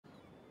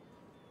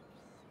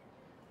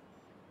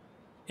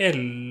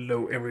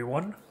Hello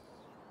everyone,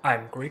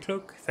 I'm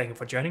Greycloak, thank you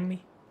for joining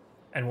me,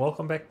 and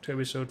welcome back to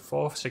episode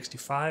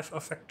 465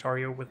 of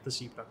Factorio with the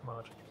C-Block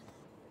mod,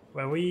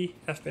 where we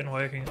have been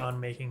working on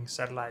making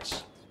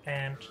satellites,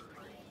 and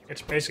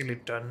it's basically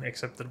done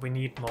except that we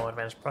need more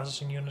advanced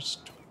processing units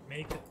to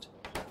make it,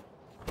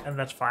 and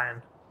that's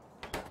fine.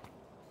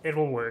 It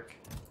will work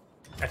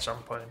at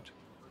some point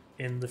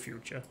in the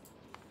future.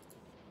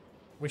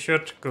 We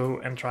should go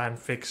and try and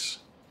fix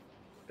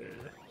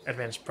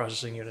advanced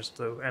processing units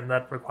though, and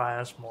that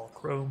requires more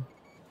chrome.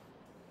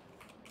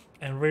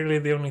 And really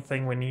the only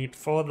thing we need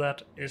for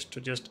that is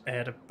to just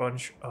add a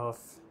bunch of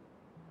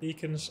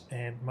beacons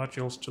and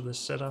modules to this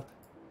setup.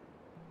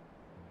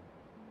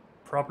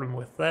 Problem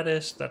with that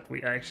is that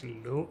we are actually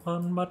low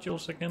on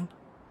modules again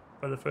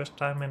for the first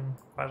time in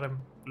quite a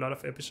lot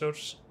of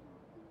episodes.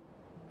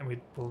 And we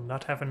will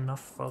not have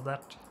enough for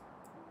that.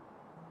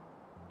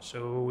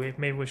 So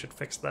maybe we should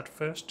fix that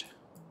first.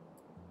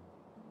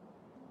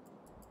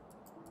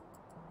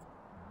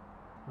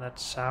 That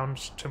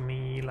sounds to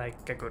me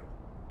like a good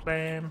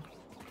plan.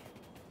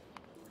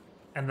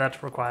 And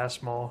that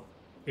requires more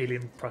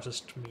alien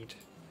processed meat,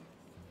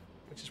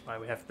 which is why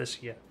we have this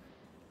here.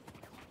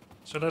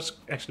 So let's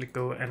actually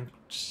go and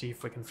see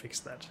if we can fix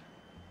that.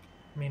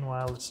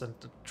 Meanwhile, let's send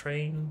the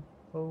train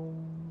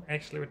home.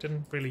 Actually, we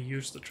didn't really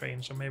use the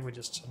train, so maybe we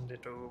just send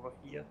it over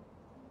here.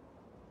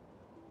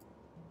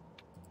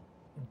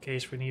 In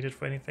case we need it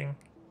for anything.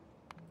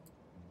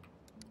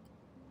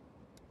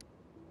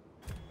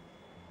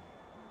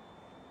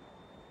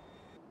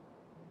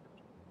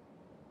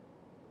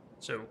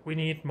 So, we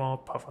need more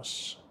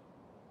puffers.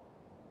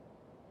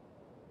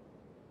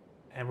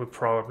 And we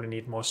probably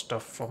need more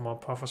stuff for more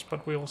puffers,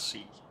 but we'll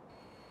see.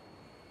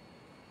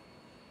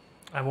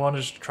 I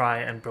wanted to try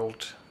and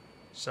build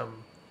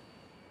some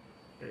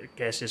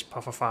gaseous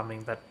puffer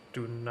farming that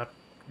do not,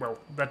 well,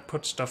 that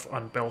put stuff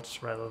on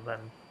belts rather than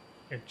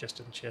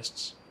just in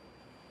chests.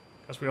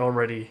 Because we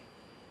already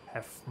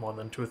have more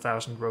than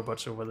 2,000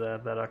 robots over there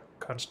that are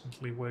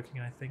constantly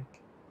working, I think.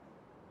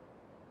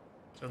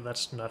 So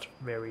that's not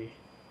very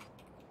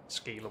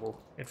scalable,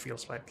 it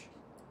feels like.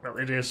 Well,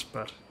 it is,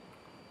 but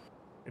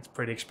it's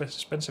pretty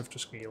expensive to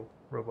scale,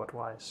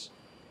 robot-wise.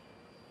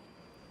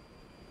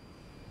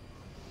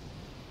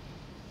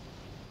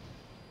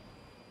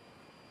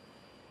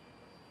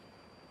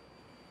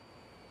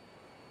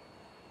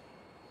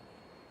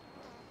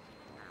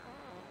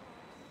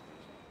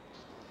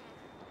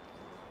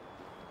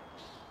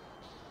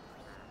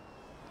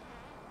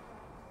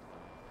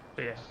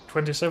 So yeah,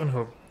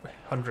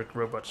 2,700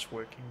 robots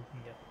working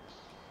here.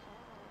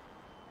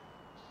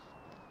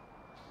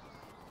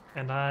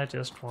 And I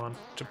just want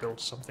to build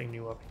something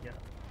new up here.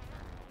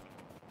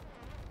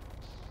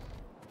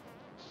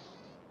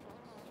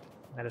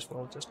 Might as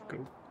well just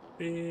go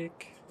big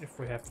if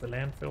we have the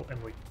landfill,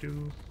 and we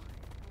do.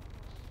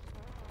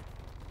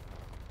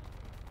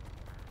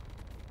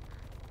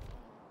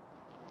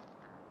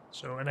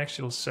 So an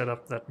actual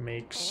setup that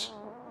makes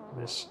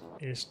this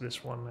is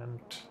this one, and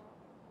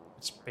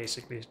it's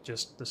basically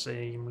just the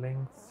same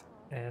length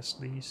as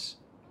these.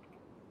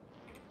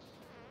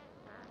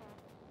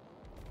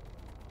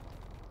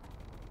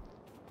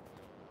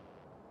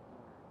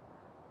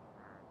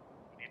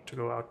 Need to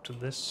go out to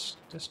this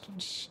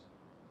distance.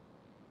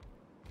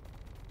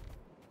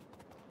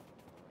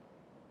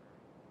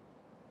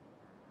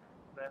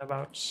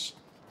 Thereabouts.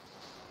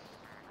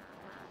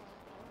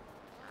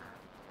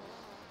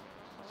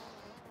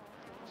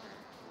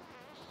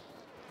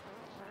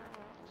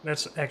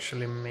 Let's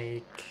actually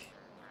make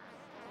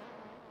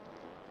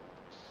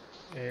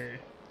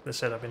the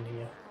setup in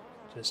here,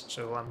 just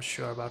so I'm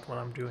sure about what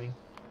I'm doing.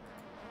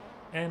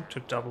 And to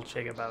double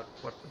check about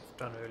what we've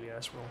done earlier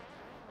as well.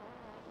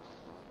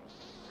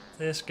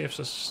 This gives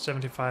us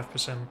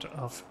 75%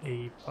 of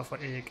a puffer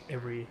egg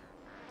every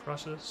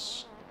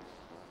process.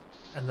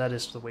 And that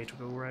is the way to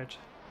go, right?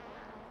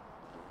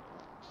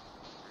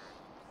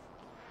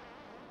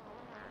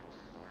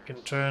 We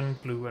can turn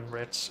blue and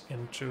reds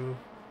into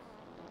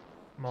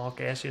more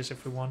gaseous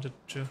if we wanted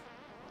to.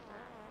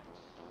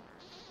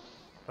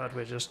 But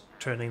we're just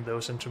turning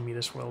those into meat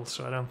as well,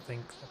 so I don't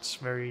think that's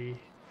very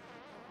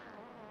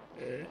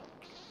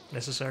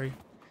necessary.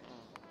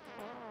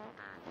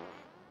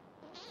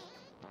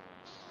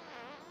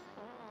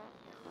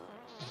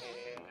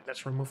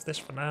 Let's remove this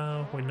for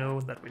now. We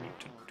know that we need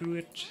to do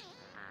it.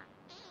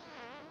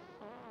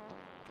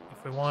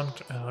 If we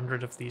want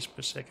 100 of these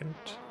per second.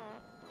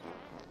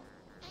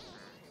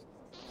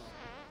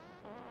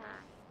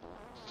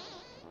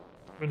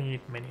 We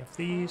need many of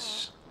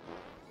these.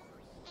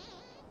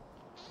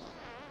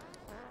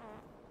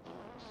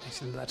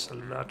 Actually, that's a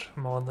lot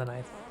more than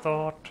I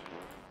thought.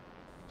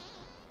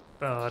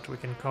 But we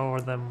can cover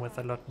them with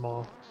a lot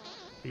more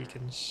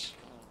beacons.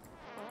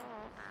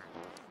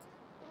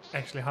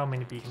 Actually, how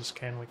many beacons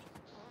can we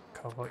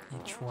cover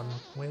each one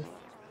with?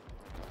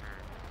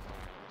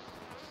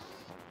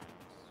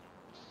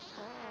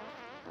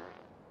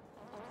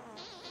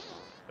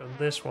 So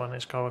this one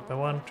is covered by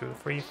 1, 2,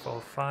 3,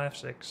 4, 5,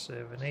 6,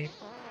 7, 8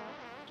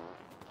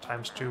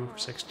 times 2,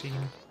 16.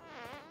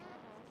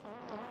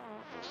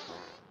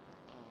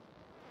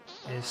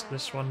 Is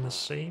this one the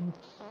same?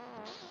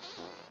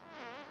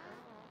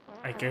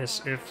 I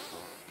guess if...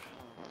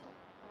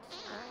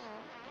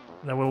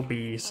 There will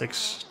be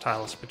 6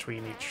 tiles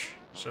between each,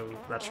 so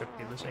that should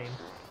be the same.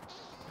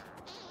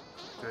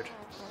 Good.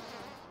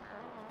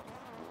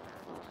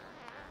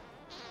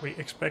 We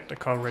expect a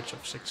coverage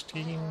of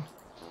 16.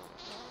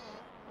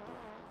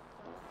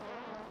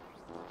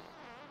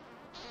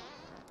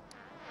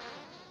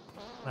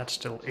 That's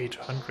still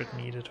 800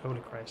 needed,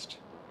 holy Christ.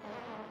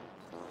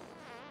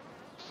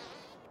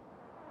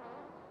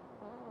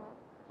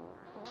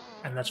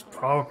 And that's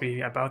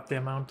probably about the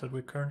amount that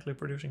we're currently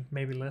producing,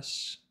 maybe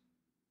less.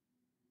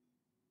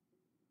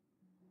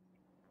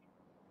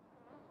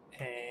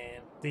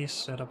 And these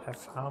setup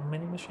have how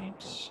many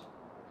machines?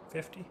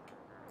 50?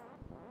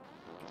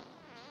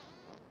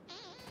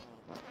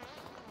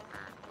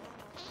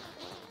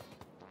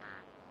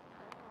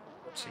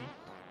 Let's see.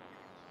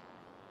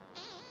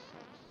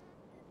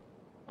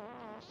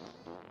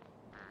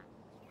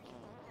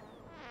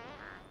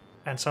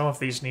 And some of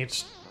these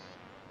needs...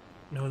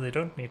 No, they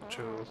don't need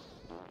to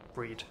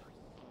breed.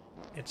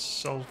 It's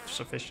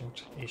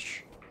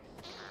self-sufficient-ish.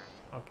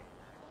 Okay.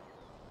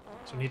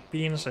 So we need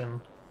beans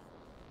in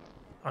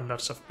on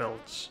lots of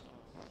belts.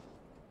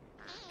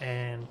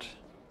 And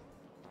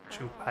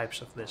 2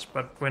 pipes of this,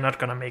 but we're not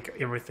gonna make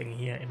everything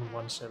here in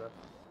one setup.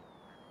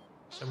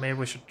 So maybe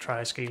we should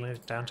try scaling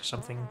it down to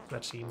something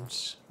that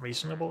seems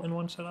reasonable in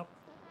one setup.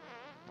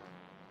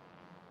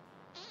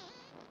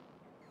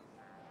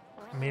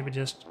 Maybe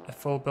just a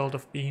full belt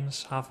of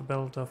beans, half a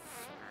belt of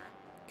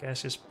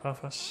gaseous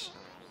buffers.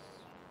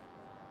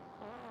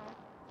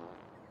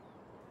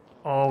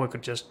 Or we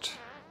could just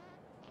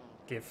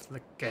give the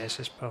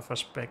gaseous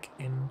buffers back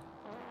in.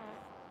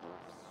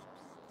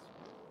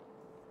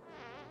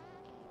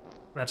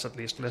 That's at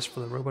least less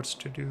for the robots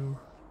to do.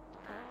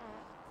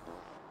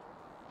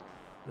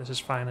 This is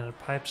fine in a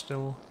pipe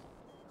still.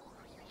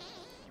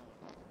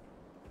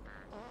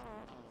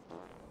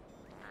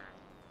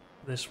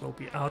 This will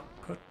be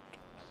output.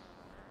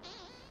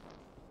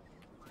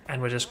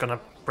 And we're just gonna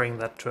bring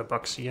that to a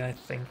box here, I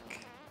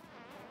think.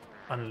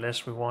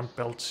 Unless we want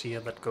belts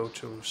here that go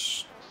to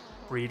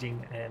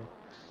breeding and...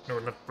 No,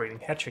 not breeding,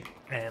 hatching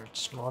and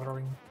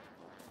slaughtering.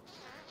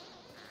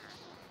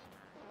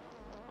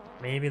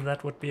 Maybe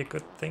that would be a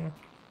good thing.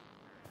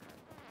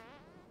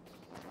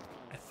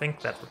 I think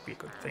that would be a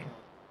good thing.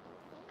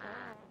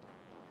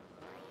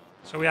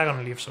 So we are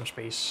gonna leave some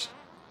space.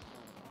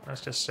 Let's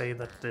just say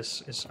that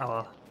this is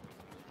our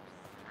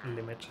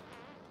limit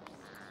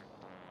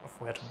of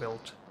where to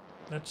build.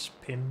 Let's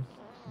pin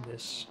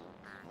this.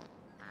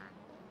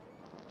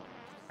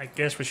 I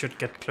guess we should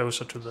get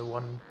closer to the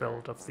 1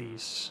 belt of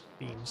these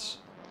beans.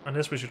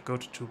 Unless we should go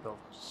to 2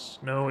 belts.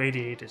 No,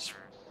 88 is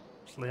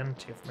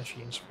plenty of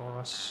machines for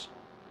us.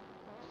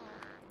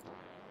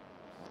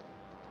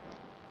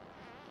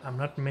 I'm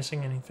not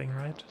missing anything,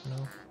 right?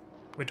 No.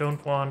 We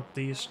don't want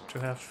these to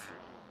have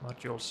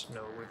modules.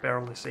 No, we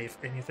barely save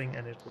anything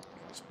and it would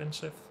be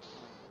expensive.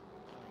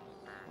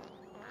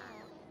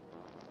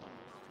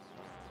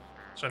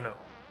 So no.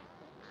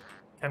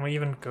 Can we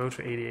even go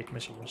to 88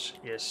 machines?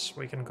 Yes,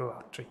 we can go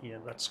out to here,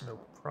 that's no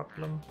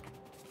problem.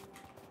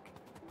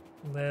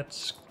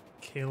 Let's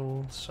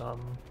kill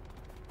some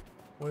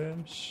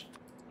worms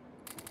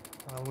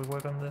while we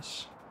work on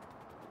this.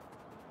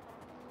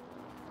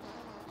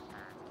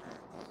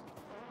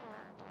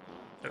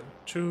 So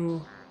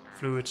 2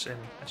 fluids in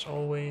as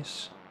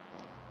always.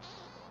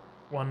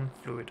 1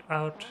 fluid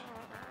out.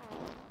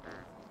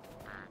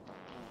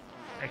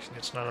 Actually,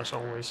 it's not as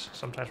always.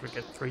 Sometimes we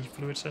get 3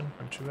 fluids in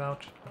and 2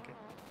 out. Okay.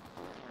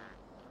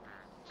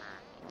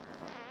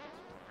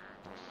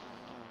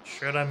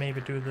 Should I maybe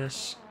do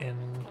this in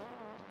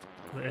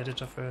the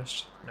editor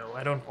first? No,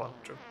 I don't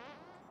want to.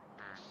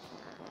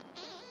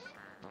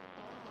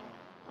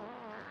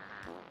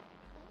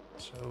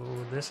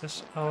 So this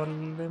is our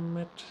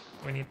limit.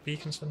 We need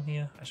beacons in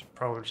here. I should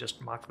probably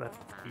just mark that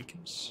with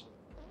beacons.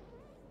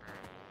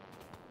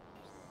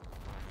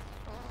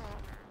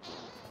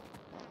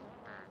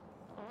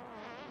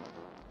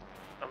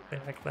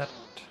 Something like that.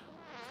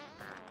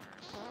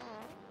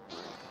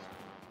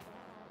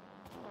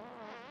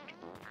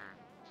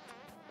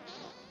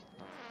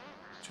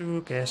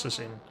 Two gases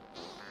in.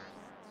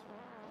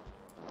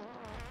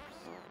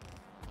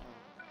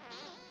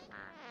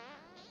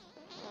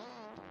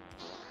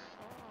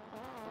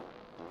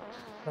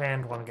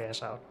 And 1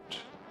 gas out.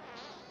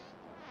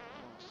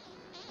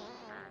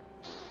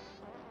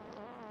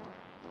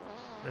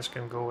 This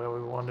can go where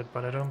we want it,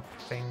 but I don't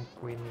think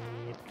we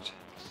need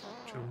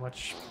too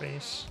much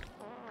space.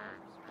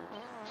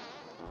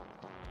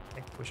 I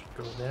think we should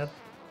go there,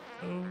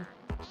 though,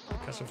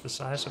 because of the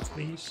size of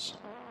these.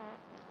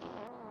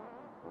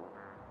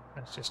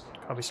 Let's just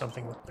copy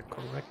something with the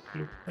correct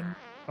blueprint.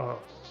 Oh,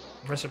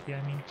 recipe,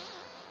 I mean.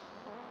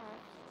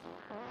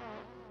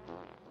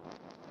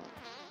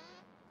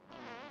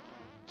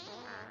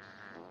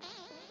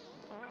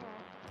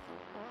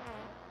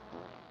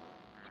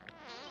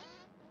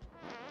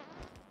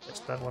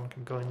 That one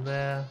can go in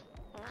there.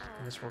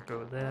 This will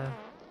go there.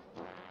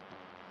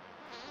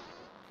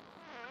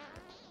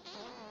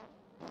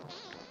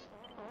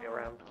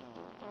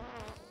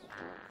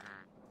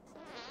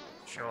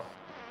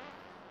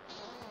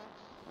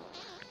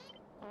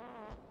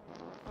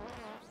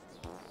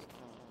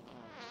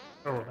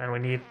 Oh, and we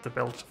need the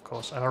belt, of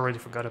course. I already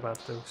forgot about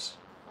those.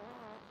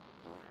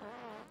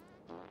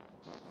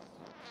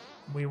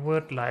 We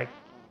would like...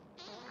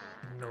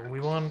 No, we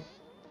want...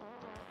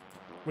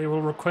 We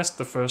will request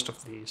the first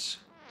of these.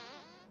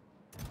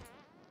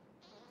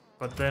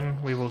 But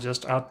then we will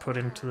just output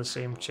into the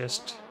same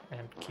chest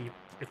and keep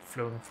it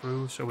flowing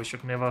through, so we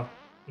should never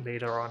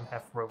later on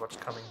have robots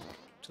coming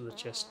to the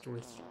chest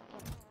with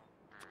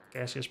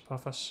gaseous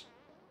puffers.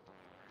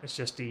 It's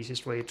just the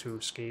easiest way to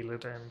scale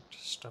it and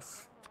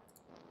stuff.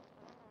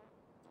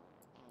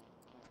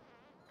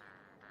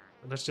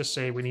 But let's just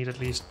say we need at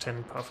least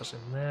 10 puffers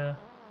in there.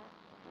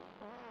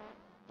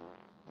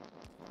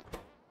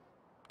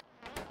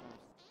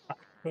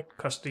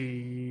 Because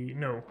the...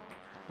 no,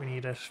 we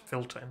need a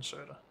filter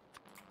inserter.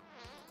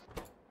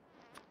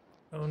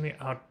 Only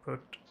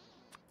output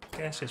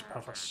gaseous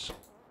puffers.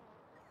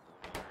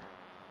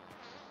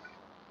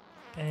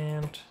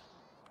 And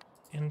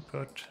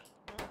input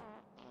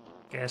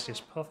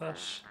gaseous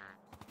puffers.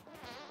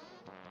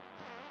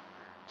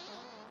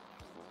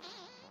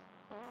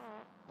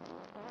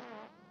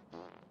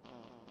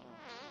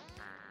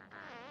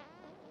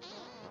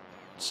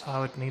 That's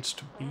how it needs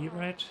to be,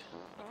 right?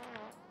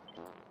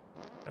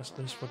 As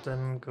this would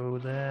then go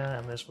there,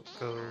 and this would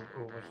go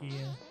over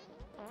here.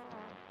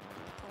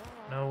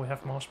 No, we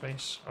have more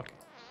space. Okay.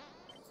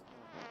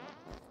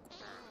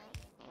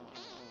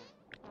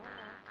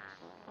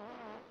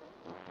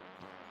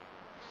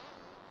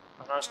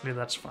 Honestly,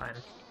 that's fine.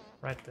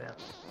 Right there.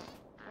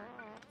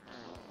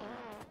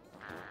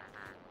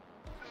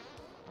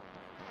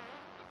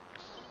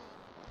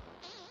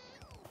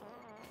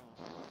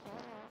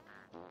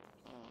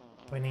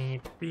 We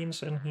need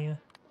beans in here.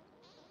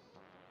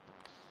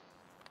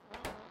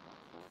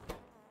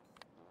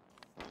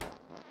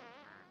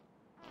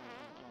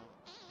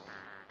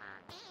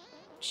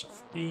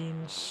 Of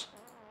beans.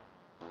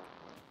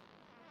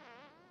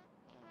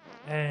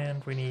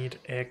 And we need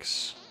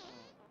eggs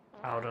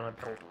out on a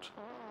belt.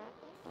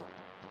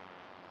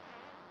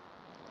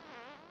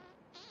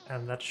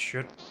 And that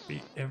should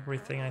be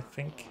everything, I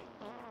think.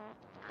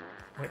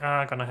 We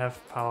are gonna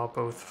have power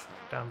both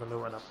down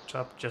below and up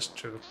top, just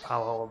to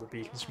power all the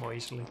beacons more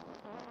easily.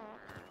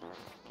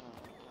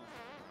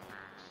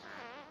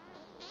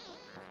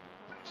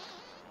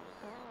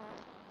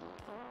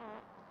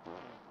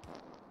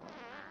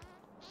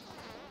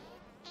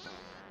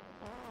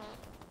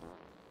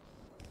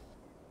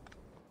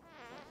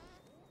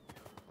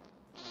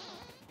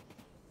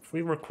 If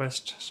we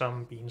request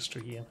some beans to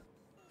here,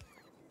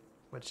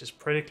 which is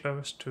pretty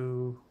close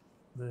to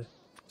the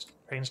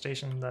train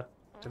station that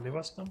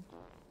delivers them.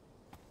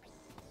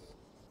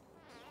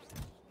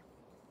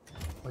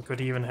 We could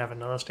even have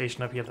another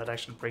station up here that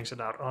actually brings it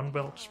out on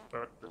belts,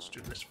 but let's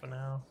do this for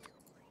now.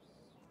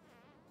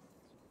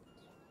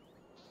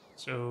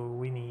 So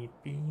we need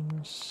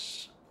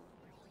beans.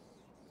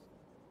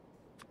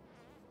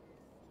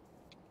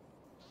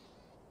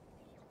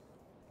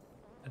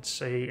 Let's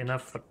say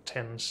enough for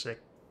 10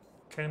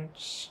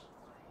 seconds.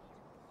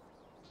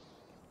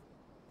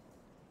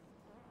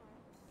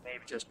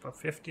 Maybe just for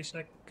 50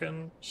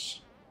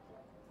 seconds.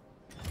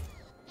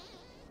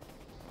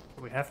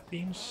 Do we have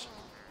beans?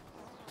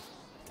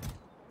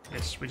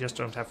 Yes, we just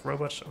don't have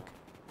robots. Okay.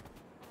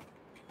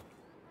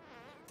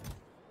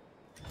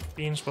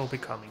 Beans will be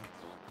coming.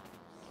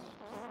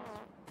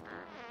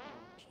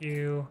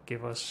 You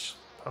give us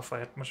puffer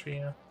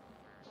atmosphere.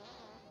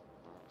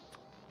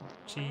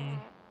 G.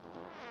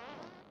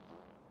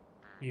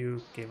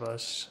 You give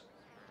us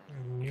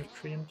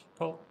nutrient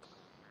pulp.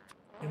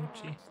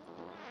 Empty.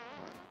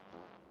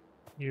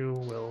 You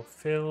will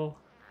fill...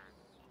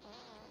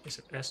 Is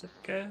it acid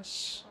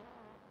gas?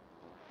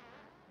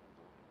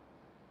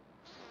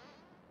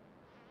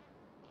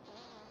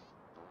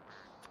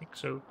 I think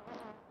so.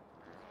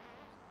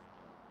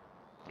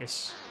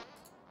 Yes.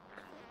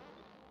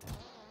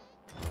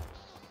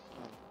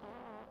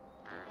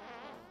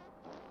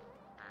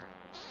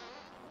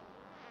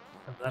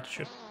 And that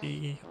should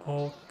be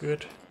all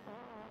good.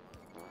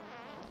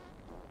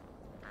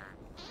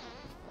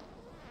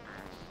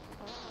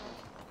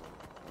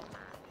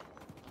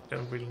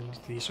 Don't really need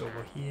these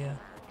over here.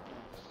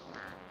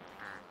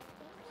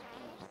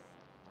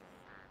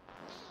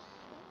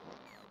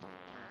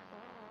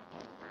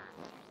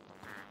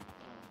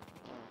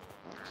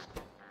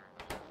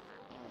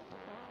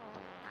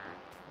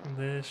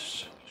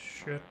 This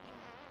should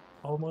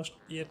almost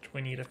be it.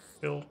 We need a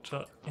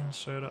filter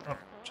inserter up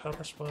top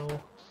as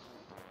well.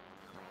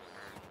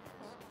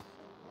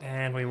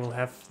 And we will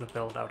have the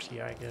belt out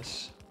here, I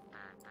guess.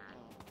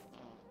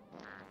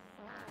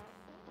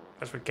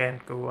 Because we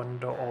can't go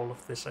under all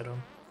of this, I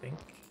don't think.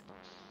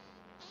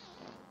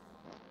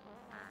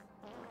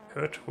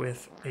 Could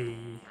with a...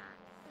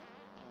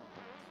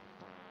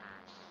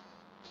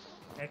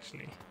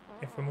 Actually,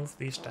 if we move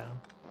these down.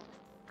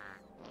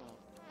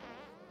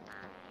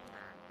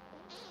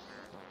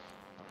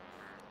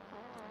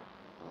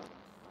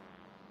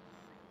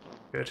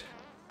 Good,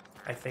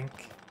 I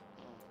think.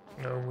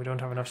 No, we don't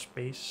have enough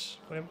space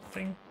for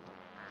everything.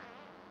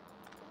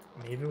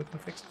 Maybe we can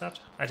fix that.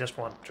 I just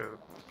want to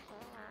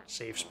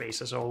save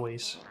space as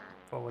always,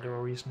 for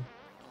whatever reason.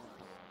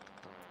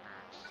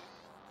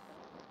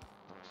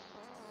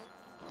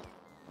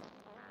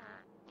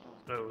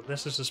 So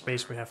this is the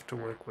space we have to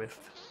work with.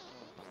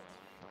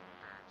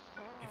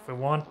 If we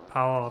want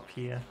power up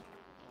here,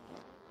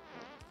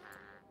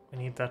 we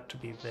need that to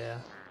be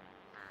there.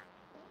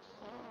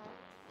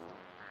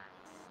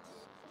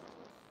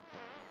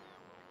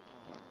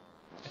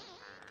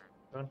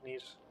 Don't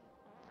need...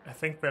 I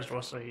think that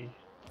was a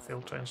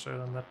filter insert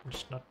and that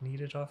was not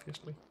needed,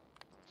 obviously.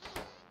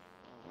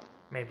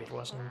 Maybe it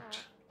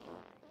wasn't.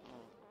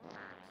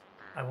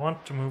 I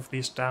want to move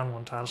these down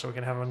one tile so we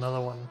can have another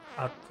one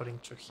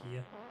outputting to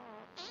here.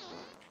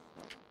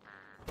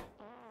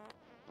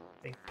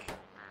 I think.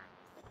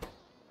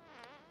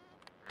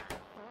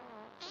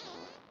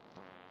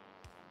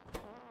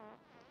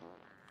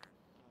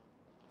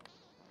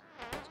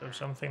 So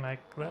something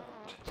like that.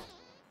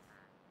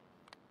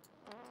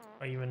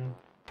 Or even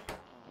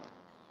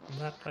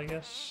that, I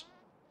guess.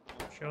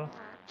 Sure.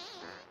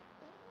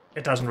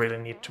 It doesn't really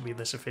need to be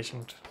this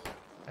efficient.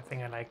 I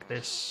think I like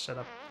this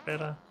setup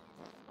better.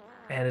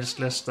 And it's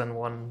less than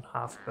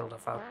 1/2 build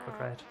of output,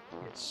 right?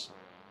 Yes.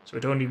 So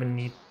we don't even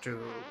need to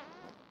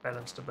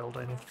balance the build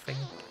or anything.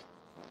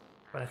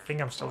 But I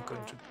think I'm still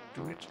going to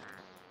do it.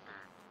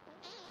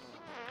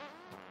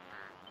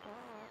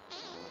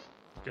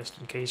 Just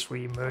in case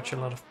we merge a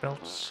lot of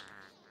belts.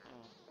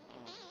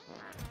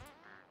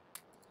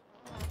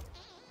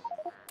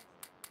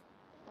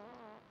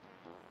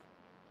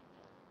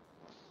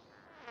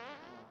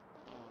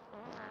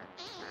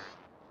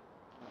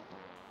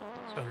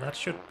 So that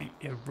should be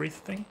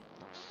everything.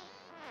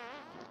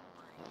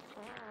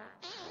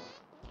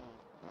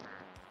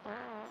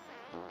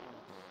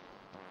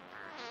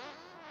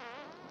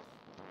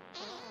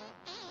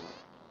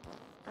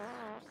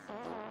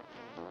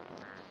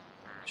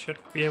 Should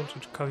be able to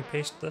copy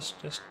paste this,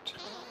 just...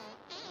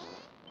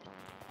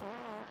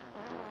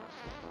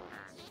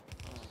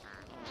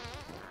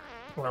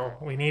 Well,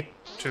 we need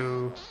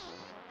to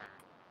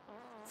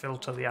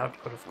filter the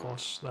output, of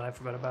course, that I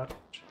forgot about.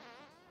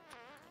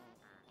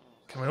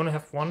 Can we only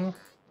have one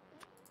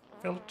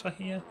filter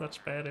here? That's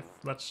bad if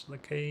that's the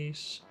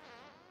case.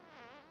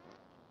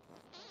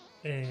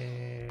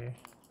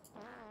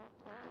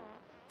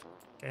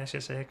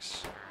 Gaseous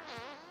X.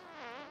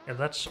 Yeah,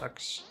 that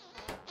sucks.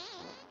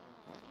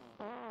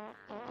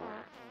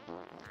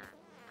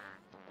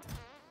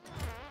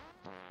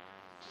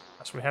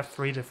 So we have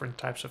 3 different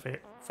types of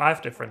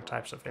 5 different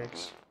types of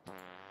eggs.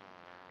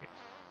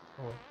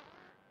 Oh,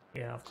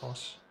 yeah, of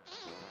course.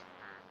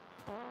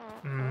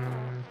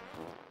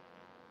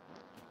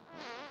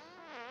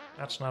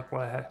 That's not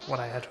what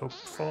I had hoped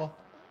for.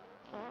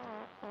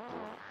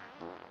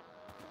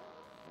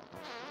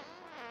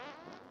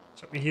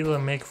 So we either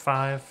make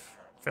 5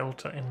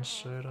 filter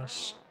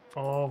inserters,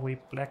 or we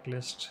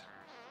blacklist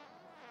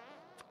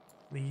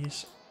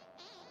these,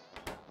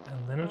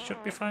 and then it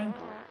should be fine.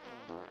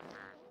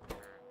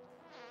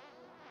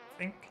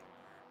 I think.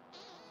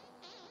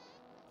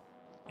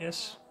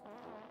 Yes.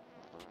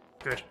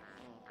 Good.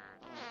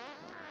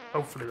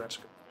 Hopefully that's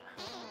good.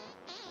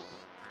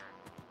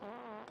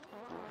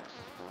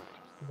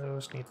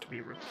 Those need to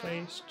be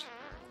replaced.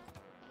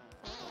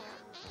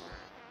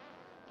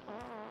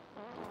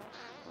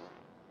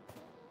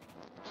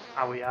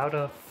 Are we out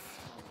of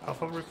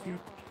alpha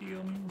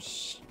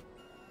refugiums?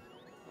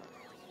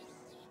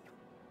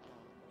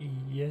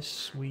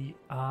 Yes, we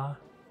are.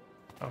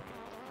 Okay.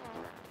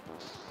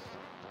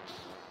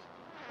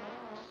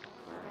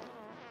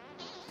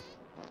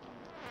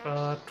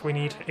 But we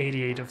need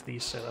 88 of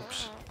these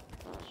setups,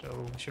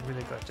 so we should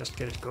really just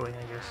get it going,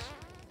 I guess.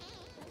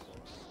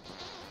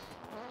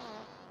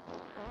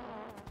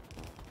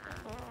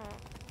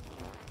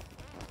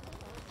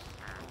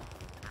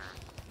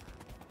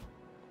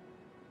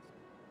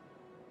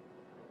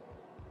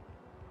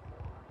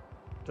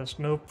 There's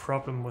no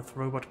problem with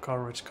robot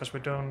coverage, because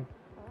we don't...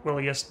 Well,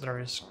 yes, there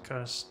is,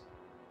 because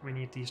we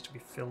need these to be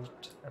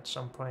filled at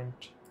some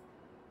point.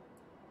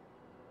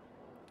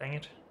 Dang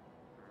it.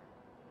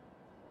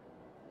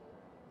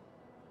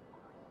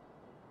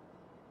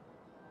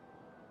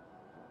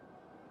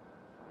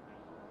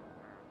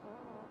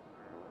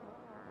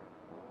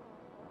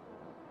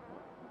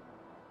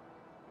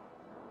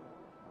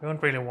 We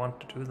don't really want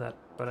to do that,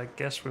 but I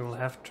guess we will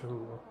have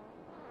to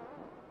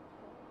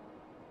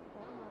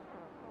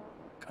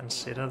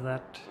consider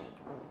that.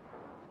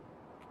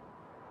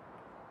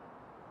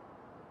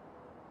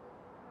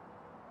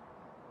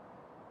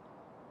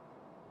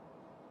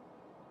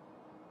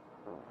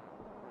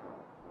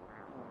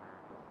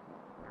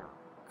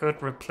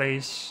 Could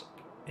replace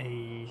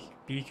a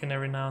beacon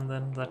every now and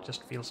then. That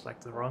just feels like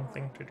the wrong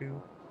thing to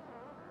do.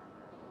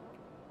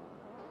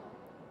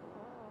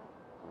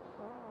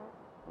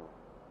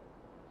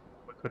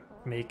 We could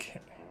make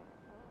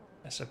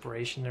a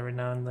separation every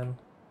now and then.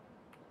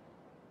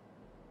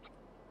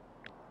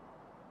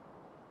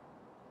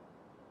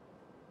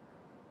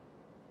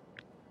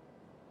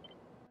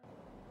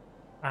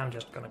 I'm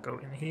just gonna go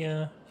in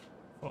here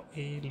for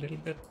a little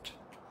bit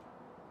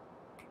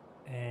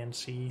and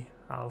see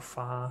how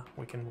far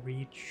we can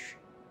reach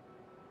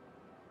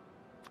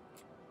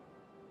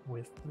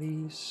with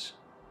these.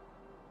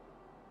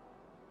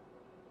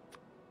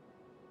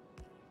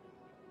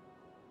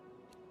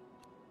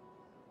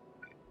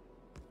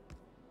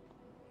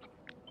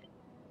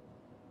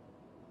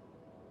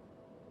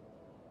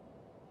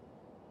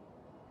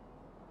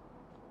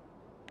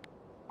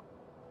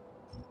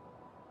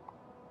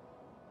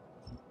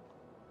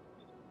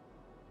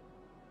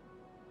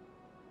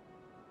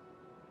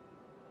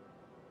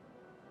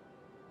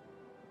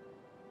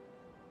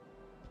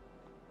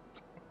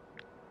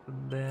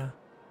 There.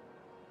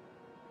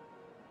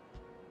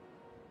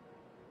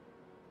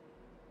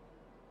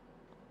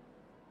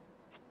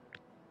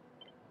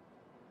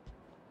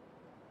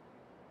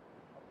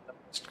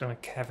 Just gonna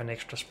have an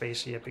extra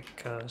space here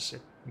because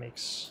it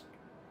makes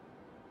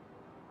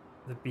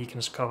the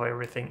beacons cover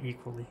everything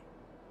equally.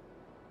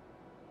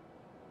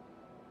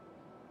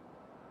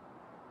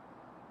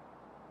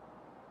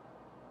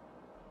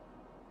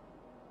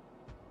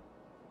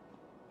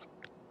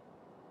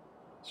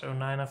 So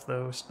 9 of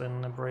those,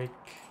 then a break.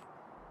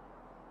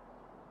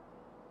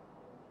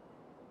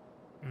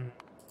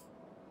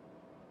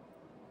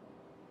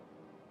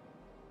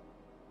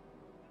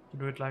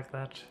 Do it like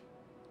that.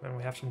 Then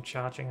we have some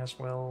charging as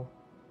well.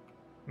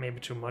 Maybe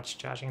too much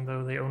charging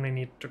though, they only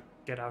need to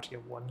get out here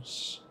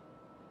once.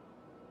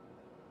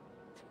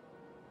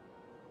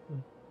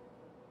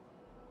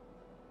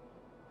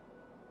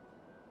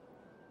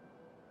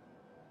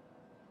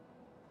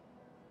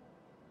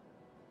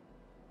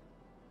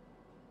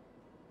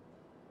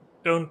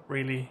 Don't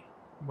really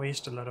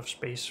waste a lot of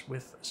space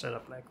with a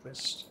setup like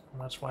this. And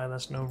that's why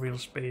there's no real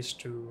space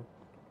to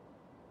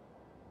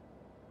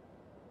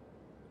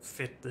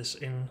fit this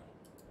in.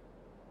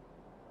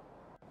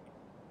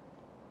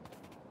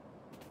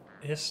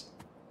 Is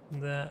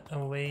there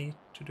a way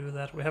to do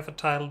that? We have a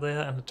tile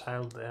there and a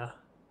tile there.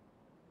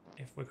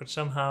 If we could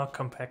somehow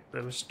compact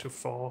those to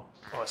 4,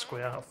 or a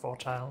square of 4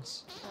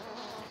 tiles,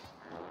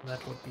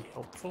 that would be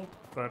helpful,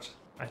 but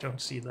I don't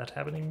see that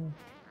happening.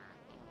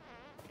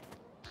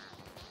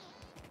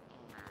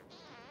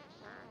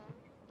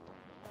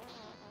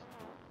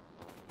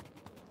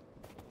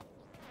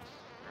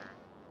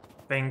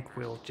 I think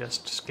we'll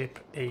just skip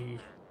a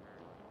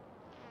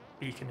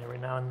beacon every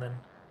now and then.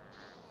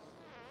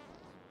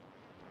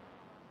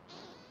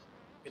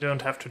 You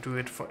don't have to do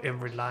it for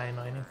every line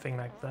or anything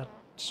like that,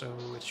 so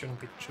it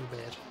shouldn't be too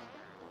bad.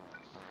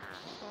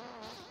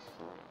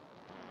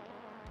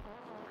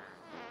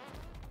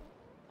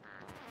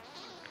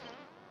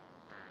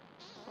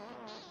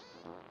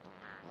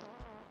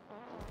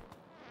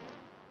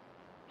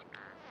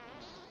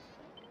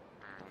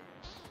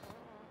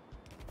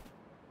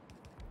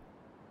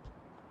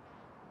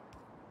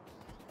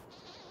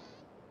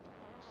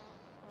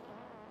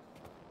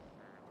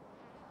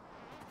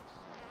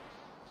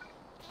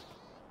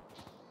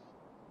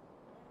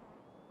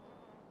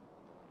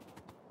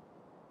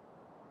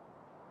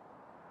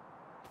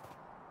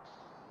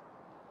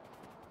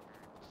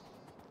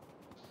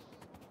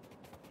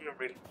 You don't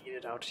really need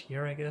it out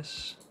here, I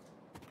guess.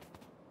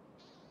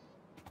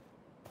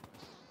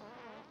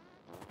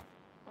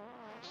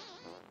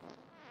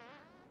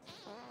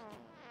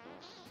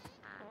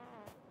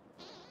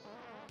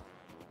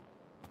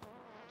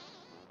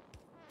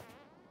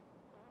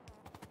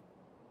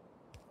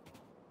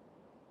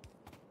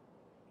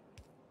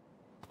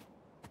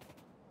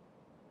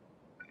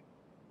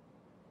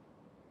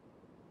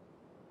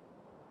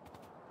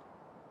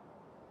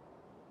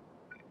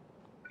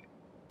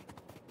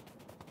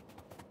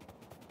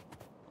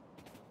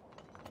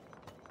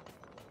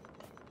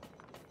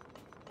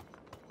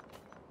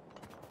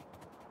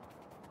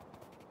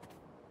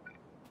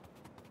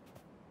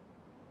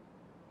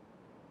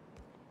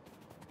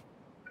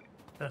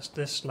 Does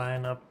this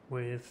line up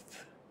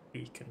with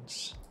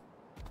beacons?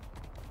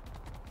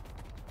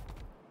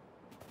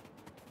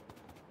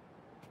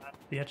 At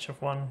the edge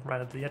of one,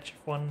 right at the edge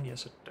of one?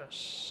 Yes, it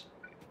does.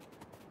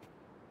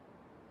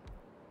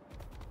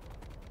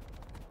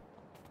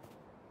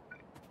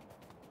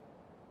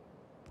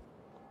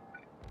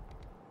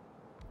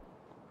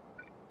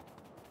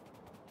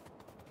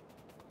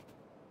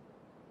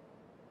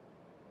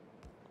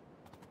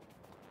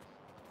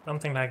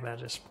 Something like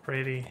that is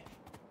pretty...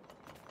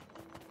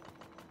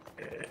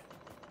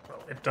 well,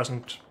 it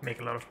doesn't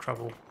make a lot of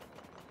trouble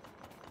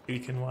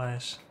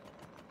beacon-wise,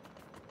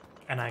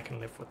 and I can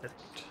live with it.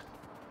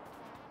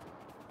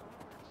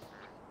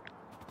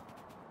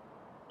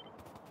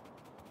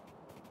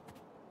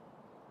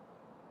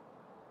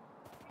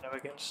 Now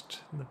against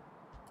the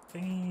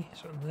thingy,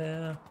 so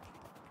there,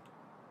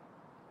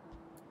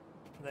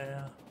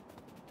 there,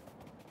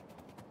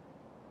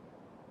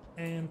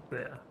 and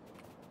there.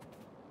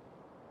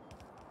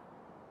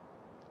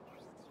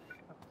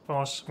 Of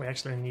course, we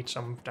actually need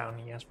some down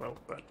here as well,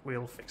 but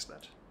we'll fix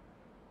that,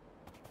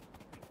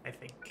 I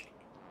think.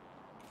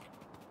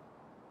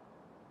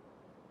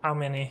 How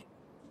many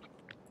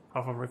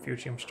hover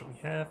refugiums do we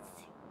have?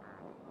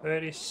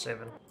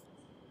 37.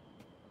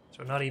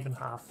 So not even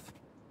half.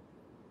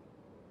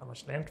 How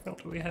much landfill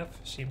do we have?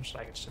 Seems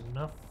like it's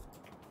enough.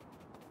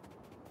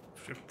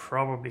 Should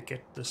probably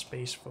get the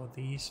space for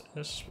these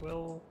as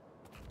well.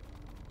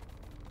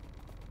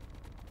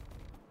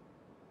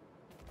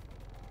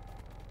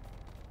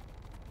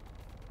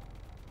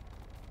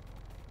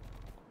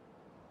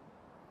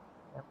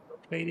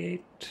 Plate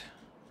 8.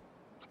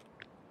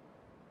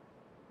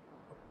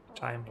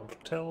 Time will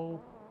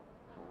tell.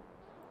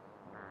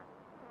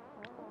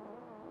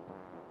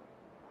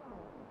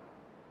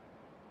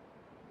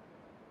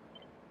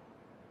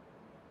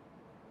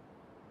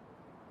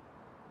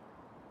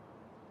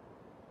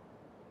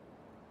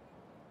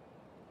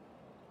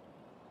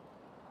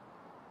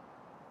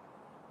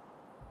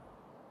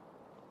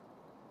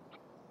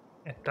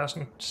 It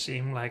doesn't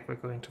seem like we're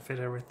going to fit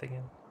everything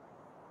in.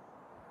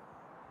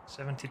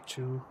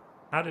 72.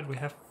 How did we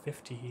have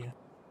 50 here?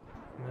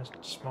 In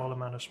a small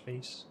amount of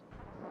space.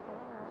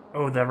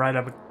 Oh, they're right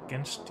up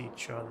against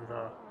each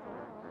other.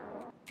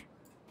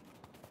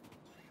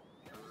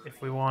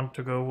 If we want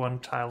to go one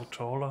tile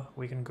taller,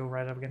 we can go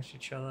right up against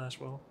each other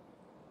as well.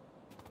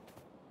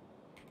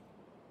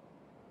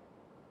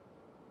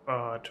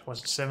 But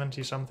was it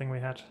 70 something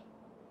we had?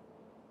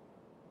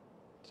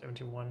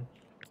 71.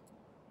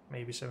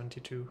 Maybe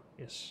 72,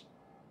 yes.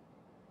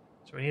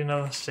 So we need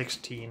another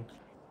 16.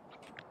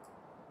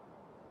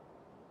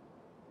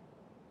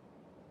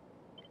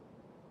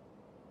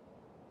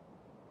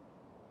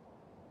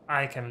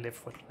 I can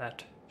live with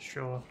that,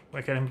 sure.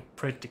 We're getting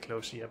pretty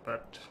close here,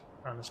 but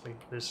honestly,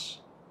 this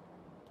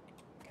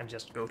can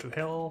just go to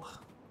hell.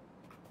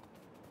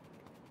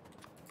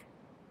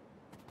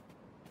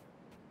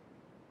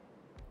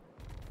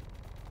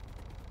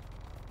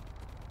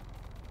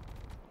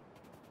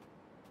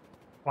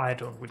 Why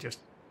don't we just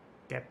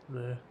get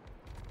the...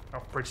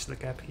 or bridge the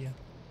gap here?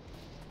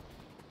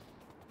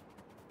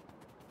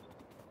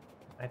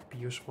 Might be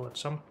useful at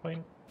some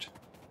point.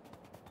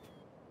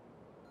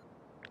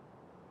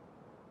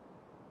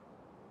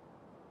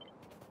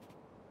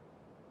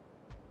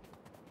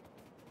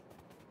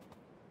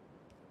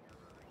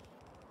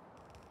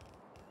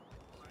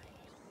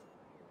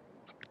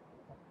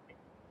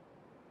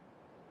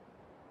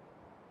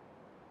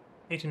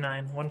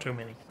 $89, one too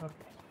many. Okay.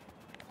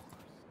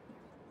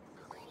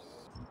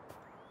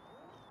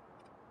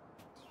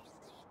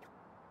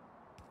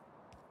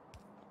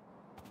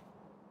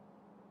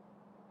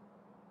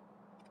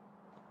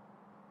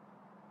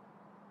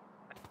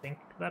 I think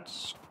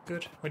that's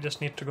good. We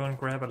just need to go and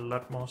grab a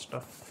lot more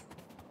stuff.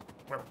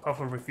 Well,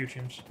 powerful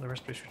refugiums. The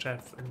rest we should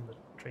have in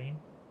the train.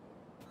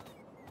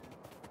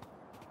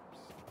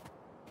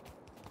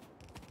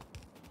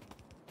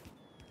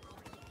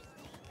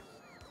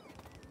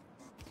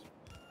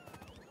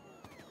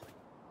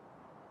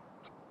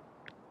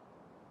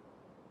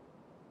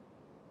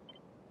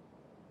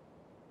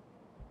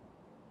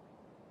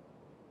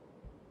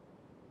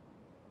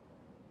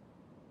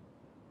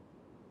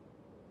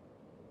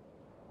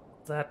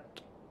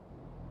 That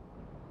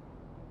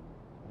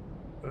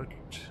put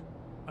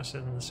us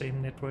in the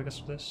same network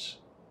as this.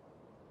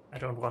 I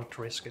don't want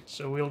to risk it,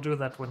 so we'll do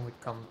that when we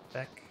come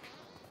back,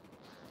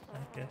 I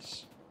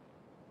guess.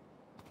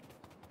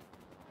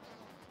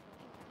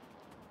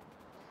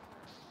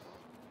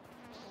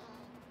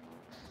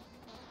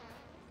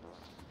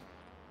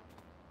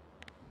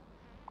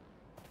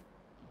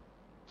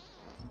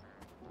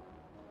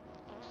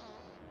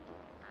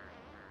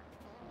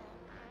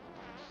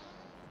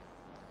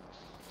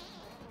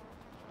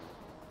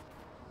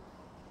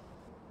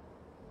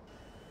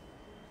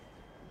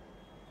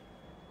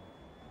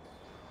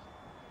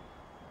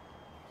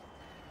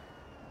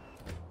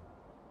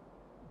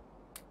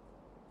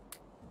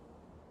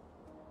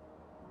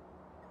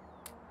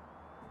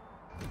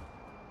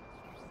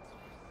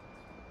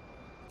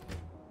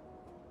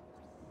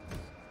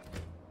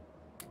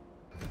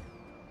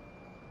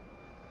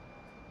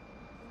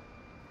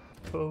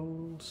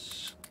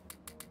 Poles.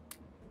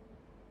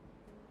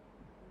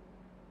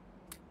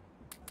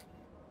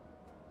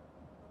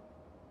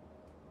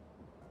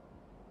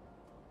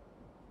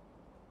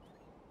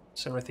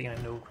 That's everything I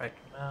know right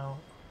now.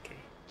 Okay.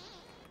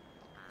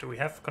 Do we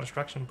have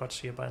construction bots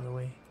here, by the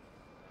way?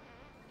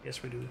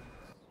 Yes, we do.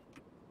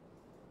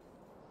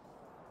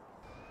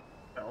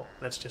 Well,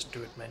 let's just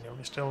do it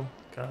manually still,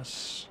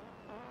 because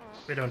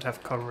we don't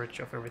have coverage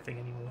of everything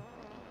anymore.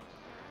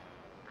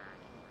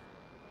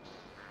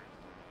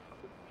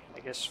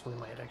 I guess we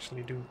might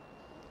actually do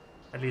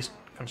at least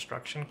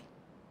construction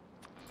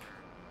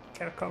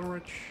care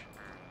coverage.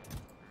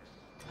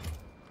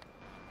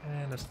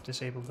 And let's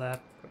disable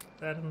that, put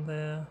that in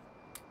there.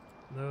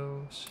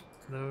 Those.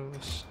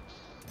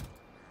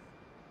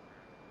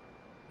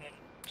 And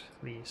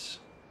these.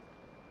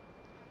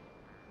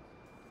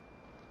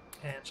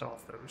 And all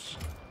of those.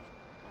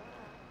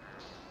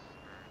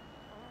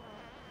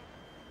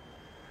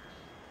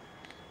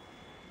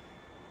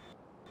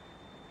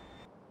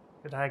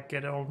 Did I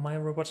get all my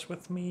robots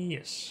with me?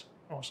 Yes.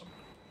 Awesome.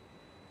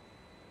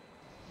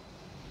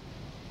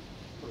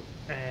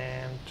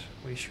 And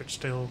we should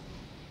still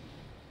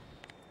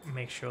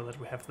make sure that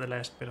we have the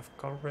last bit of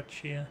coverage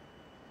here.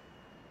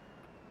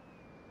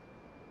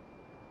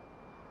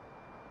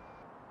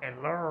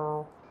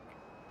 Hello?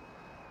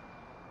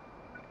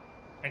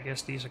 I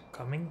guess these are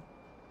coming.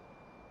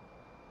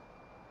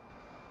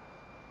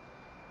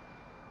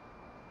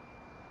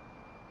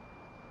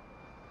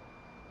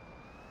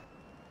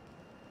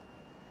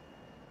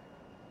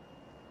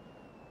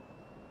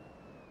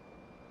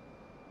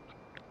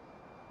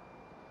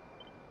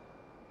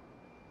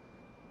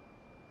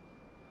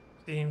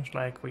 Seems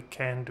like we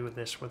can do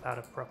this without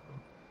a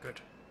problem. Good.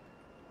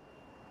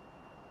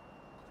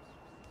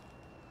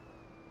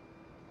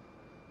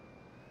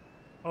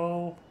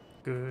 Oh,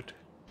 good.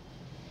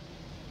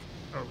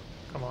 Oh,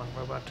 come on,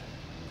 robot.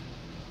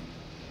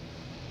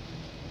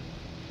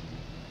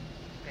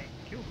 Thank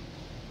you.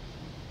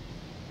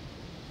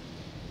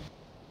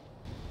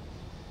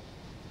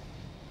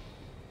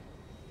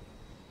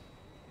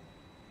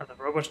 Are the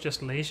robots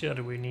just lazy, or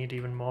do we need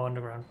even more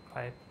underground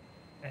pipe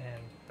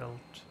and build?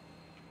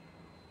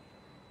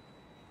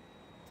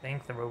 I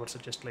think the robots are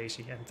just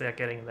lazy, and they're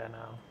getting there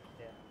now.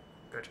 Yeah,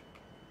 good.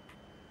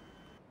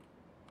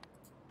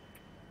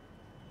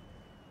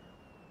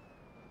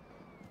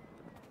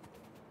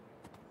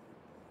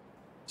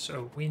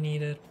 So we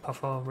needed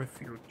buffer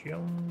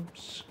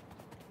refugiums.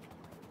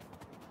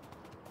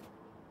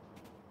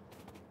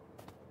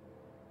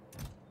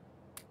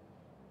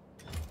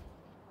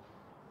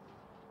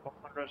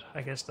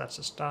 I guess that's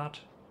a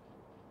start.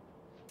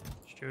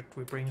 Should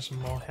we bring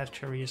some more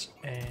hatcheries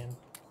and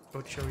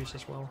butcheries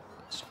as well?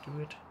 Let's do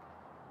it.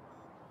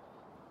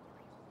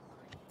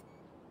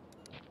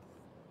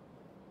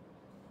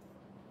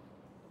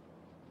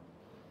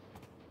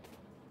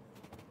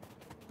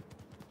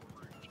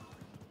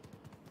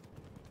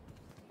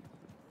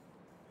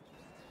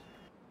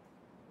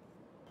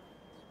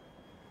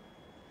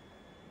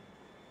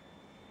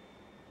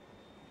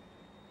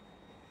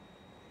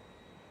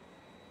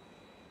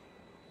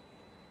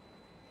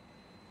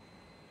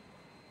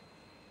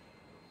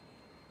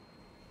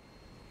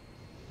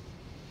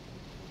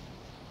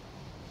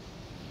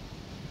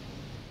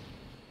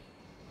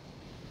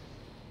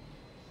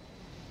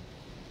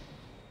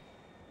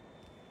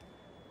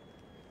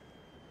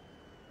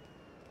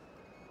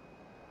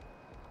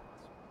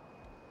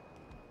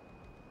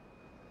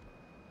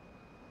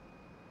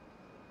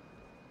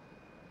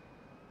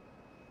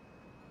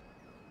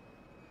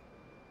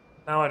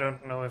 Now I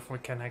don't know if we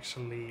can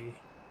actually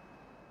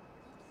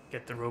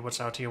get the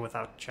robots out here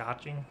without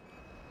charging,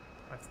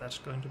 if that's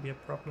going to be a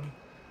problem.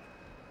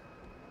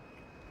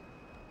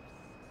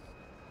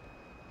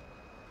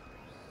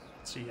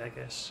 Let's see, I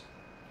guess.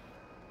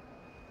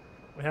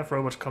 We have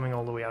robots coming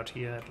all the way out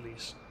here at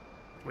least.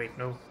 Wait,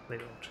 no, they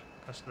don't,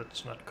 because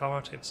that's not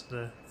covered, it's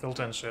the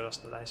filter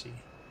inserters that I see.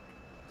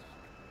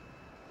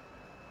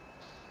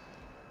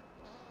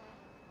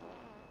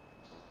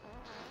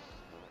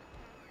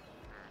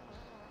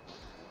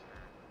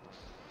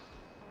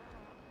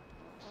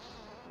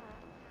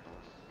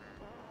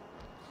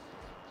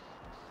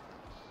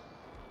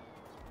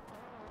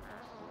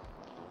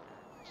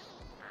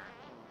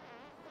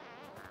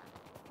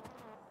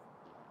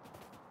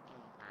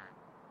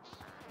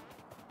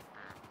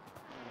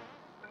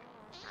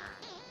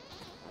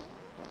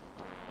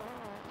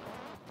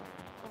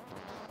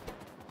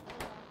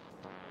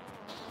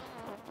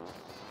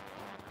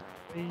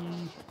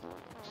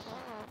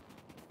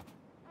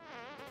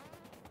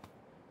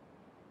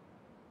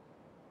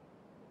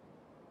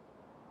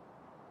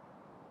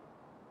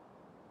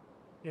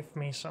 Give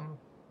me some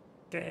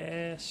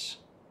gas.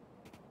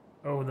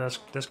 Oh, there's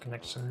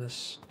disconnects in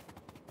this.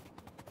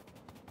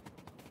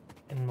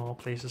 In more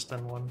places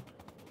than one.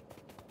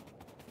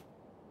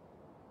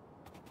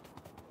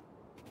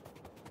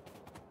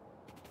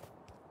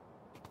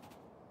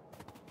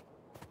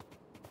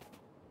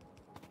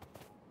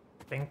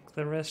 I think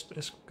the rest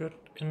is good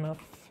enough.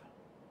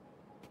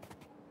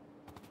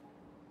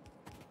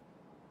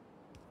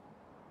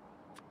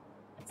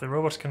 If the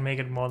robots can make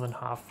it more than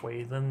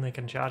halfway, then they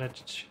can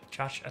charge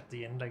at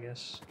the end, I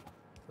guess.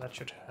 That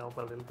should help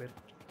a little bit.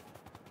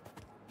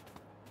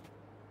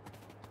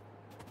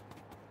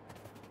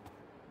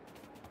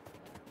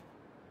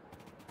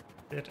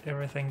 Did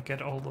everything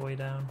get all the way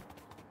down?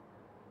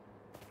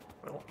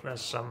 Well,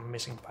 there's some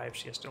missing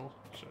pipes here still,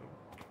 so...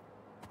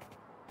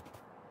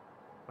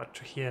 But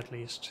to here at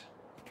least,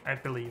 I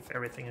believe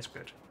everything is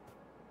good.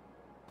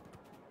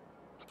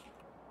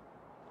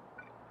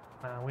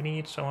 We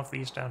need some of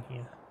these down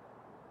here.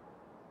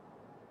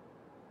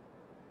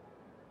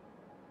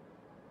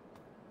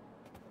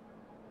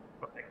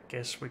 But I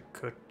guess we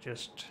could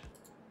just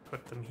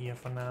put them here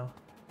for now.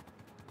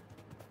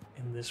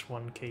 In this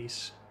one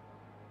case.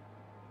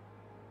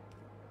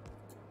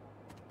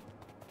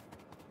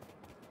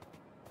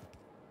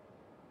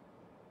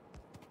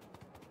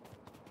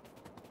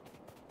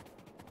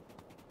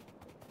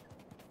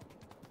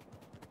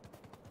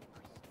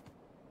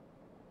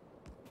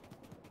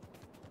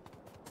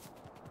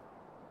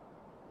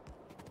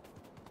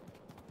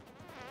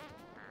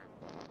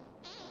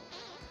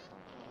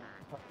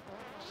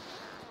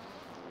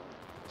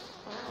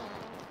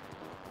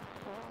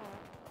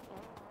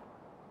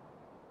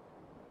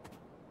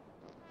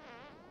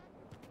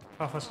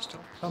 Buffers are still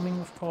coming,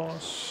 of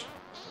course.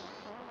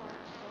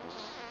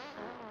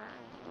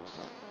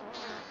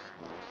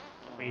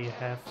 We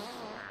have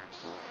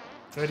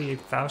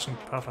 38,000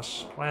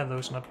 puffers. Why are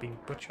those not being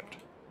butchered?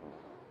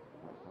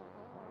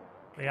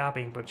 They are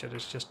being butchered,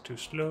 it's just too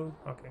slow.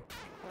 Okay.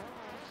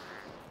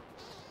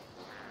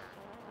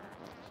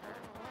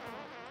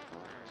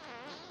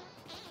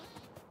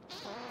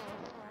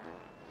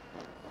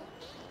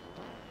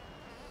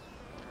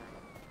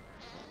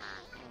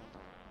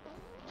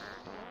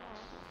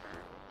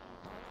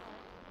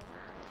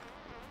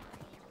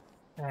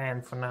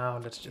 And for now,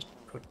 let's just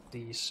put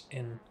these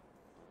in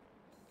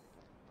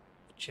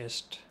the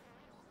chest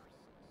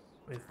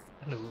with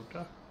a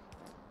looter.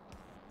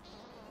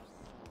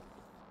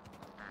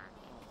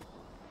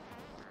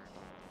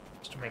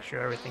 Just to make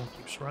sure everything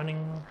keeps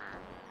running.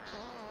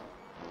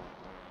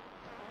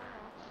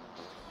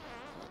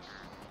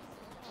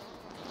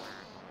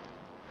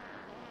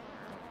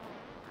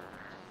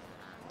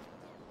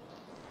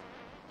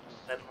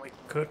 Then we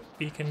could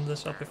beacon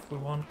this up if we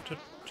wanted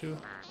to.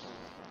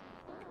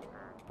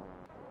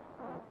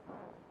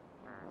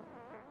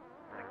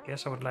 I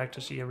guess I would like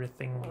to see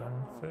everything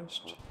run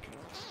first.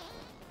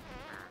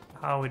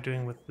 How are we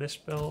doing with this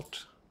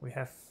build? We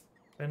have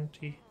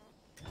plenty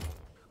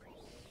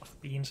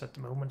of beans at the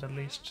moment, at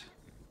least.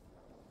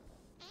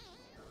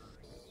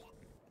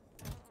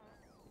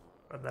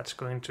 But that's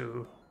going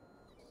to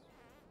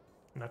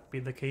not be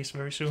the case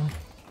very soon.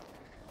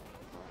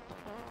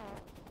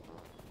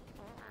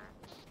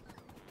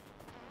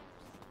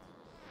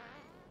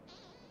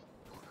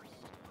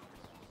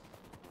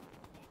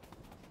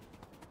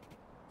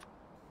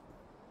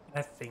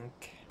 I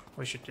think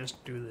we should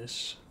just do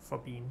this for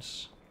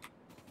beans.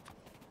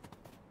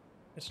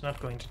 It's not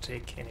going to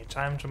take any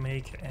time to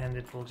make, and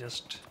it will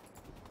just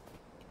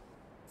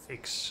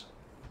fix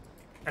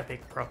a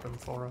big problem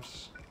for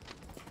us.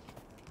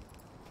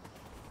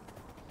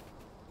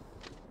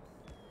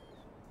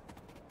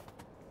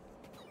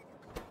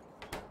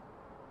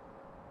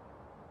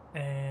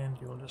 And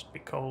you'll just be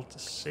called the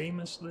same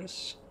as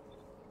this.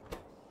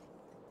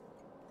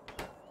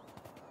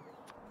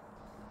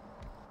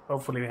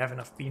 Hopefully we have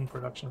enough bean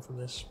production for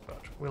this, but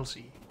we'll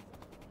see.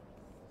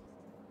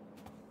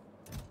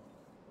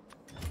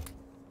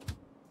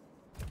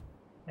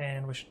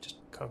 And we should just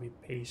copy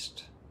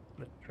paste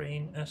the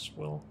train as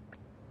well.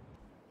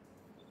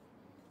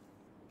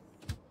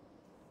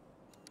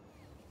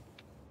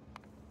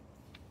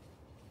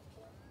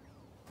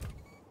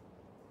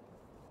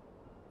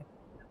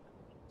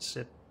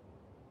 Set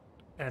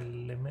a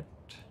limit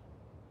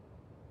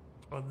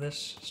for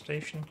this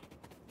station.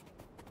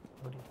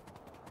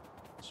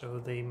 So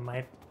they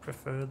might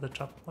prefer the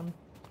top one.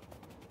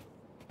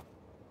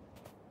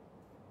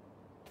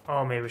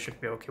 Or maybe we should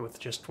be okay with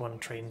just one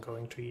train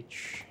going to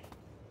each.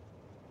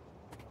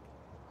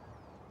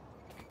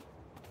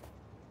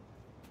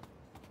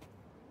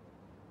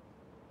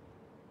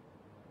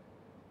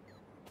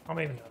 Or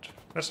maybe not.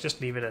 Let's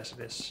just leave it as it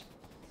is.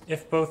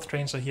 If both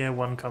trains are here,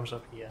 one comes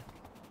up here.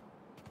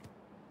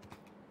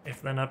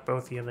 If they're not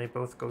both here, they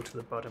both go to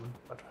the bottom,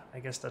 but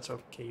I guess that's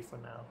okay for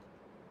now.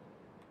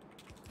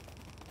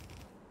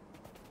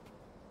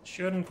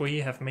 Shouldn't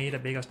we have made a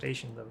bigger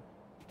station though?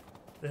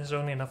 This is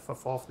only enough for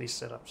 4 of these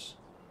setups.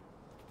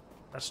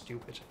 That's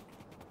stupid.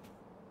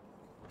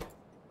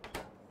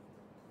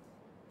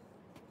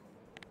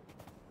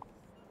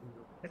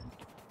 Good.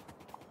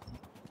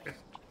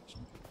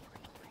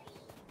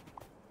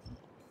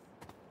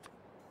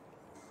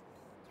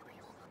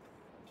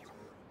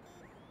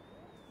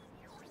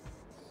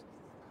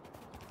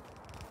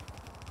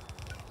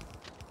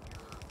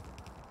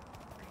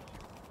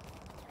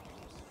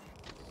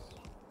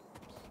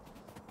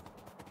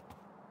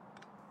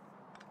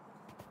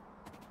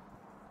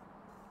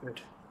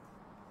 Good.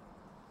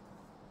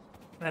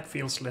 That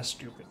feels less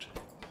stupid.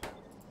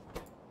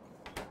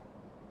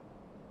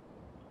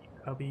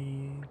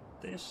 Copy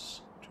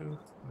this to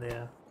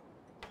there.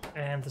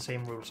 And the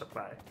same rules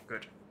apply.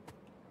 Good.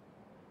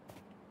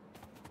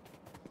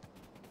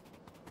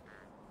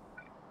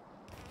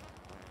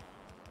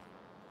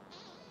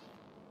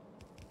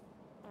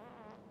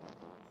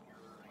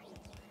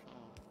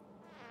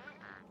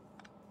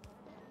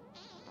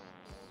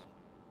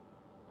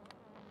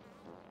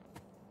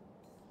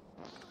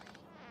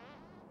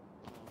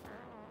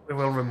 We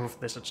will remove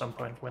this at some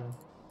point when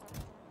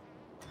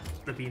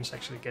the beans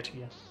actually get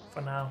here.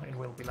 For now, it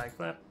will be like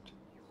that.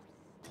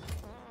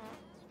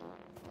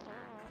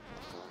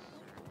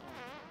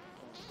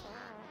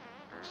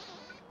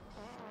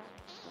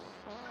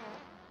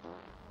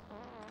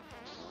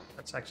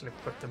 Let's actually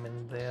put them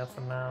in there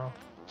for now,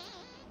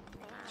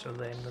 so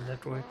they're in the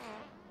network.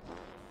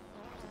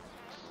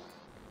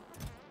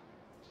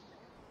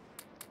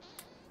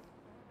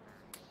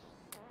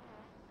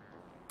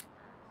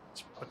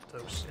 Put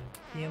those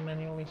in here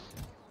manually.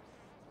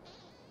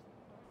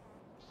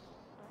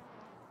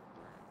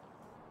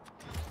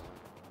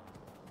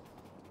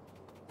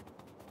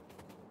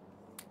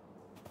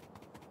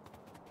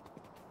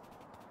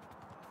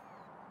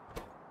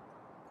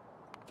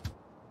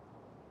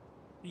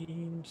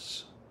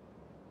 Beans.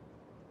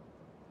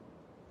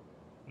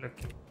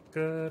 Looking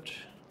good.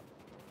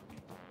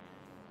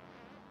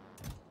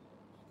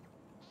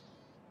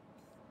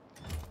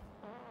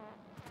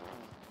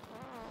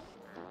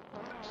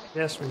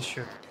 Yes, we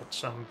should get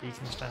some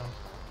beacons down.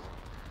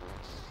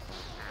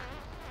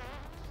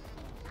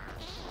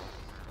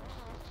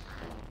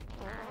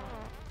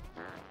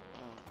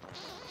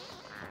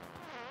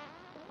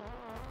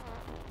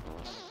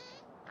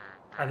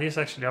 Are these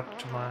actually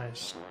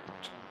optimized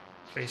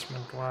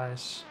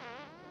placement-wise?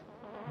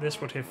 This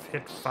would have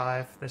hit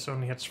 5, this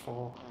only hits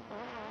 4.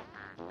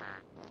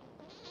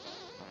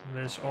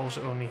 This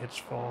also only hits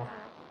 4.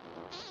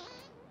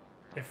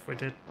 If we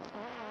did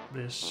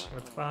this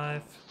with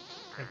 5,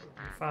 it would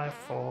be 5,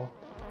 4,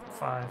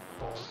 5,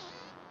 4.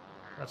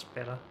 That's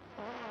better.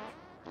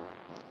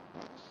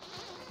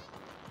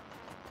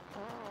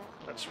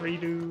 Let's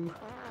redo.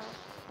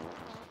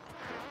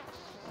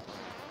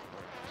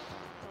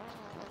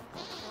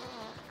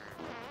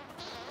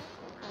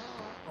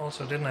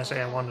 Also, didn't I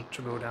say I wanted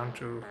to go down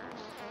to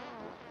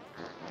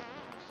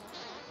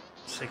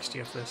 60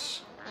 of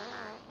this?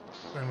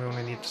 Then we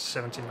only need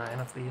 79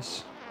 of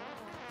these.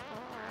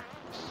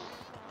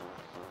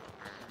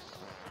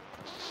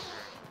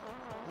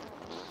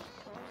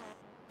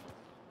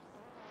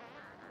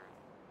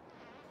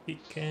 We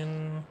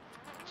can...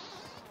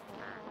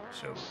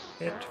 So,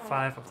 hit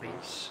 5 of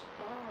these.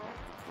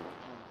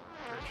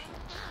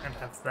 Good. And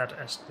have that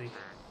as the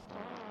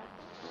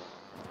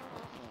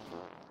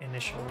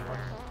initial one.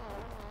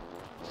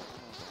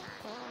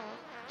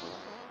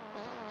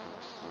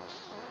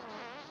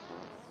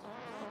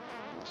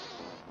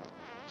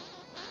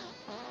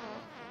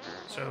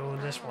 So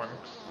this one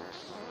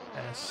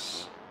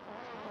has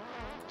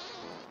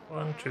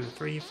 1, 2,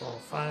 3, 4,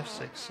 5,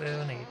 6,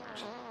 7, 8,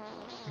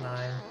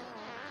 9,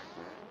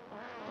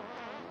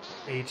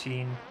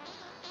 18.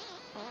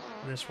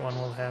 This one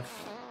will have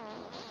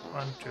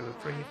 1, 2,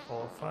 3,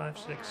 4, 5,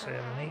 6, 7,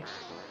 8,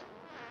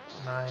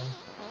 9,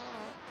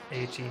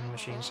 18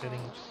 machines hitting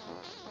it.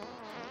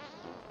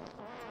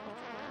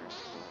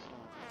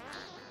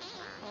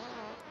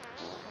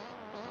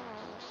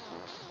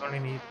 Only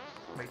need...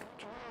 wait,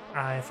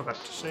 I forgot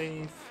to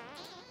save.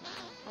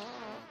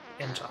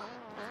 Enter.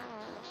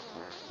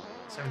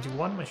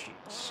 71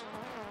 machines.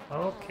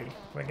 Okay,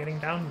 we're getting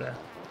down there.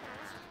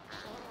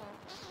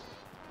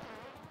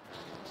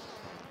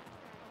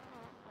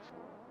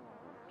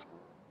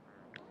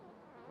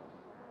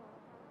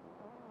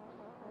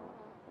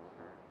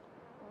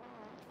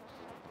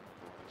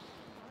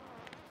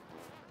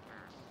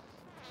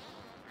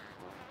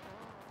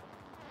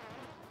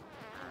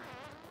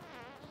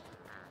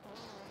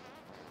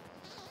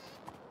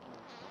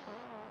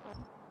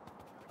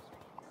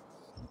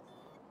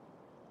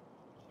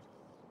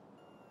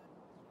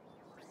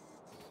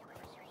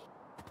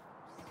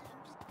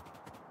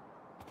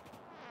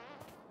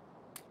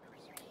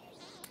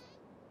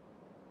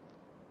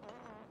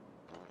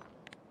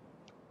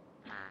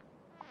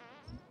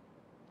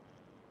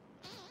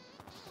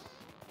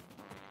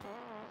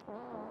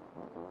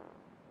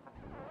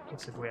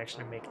 Let's see if we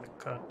actually make the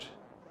cut.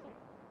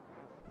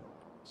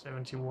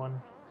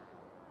 71.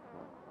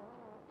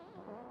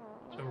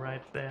 So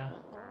right there.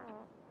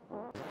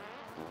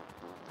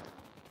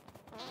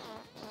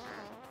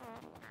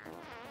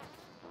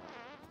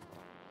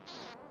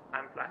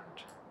 I'm blind.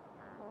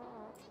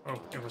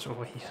 Oh, it was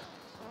over here.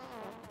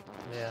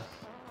 Yeah.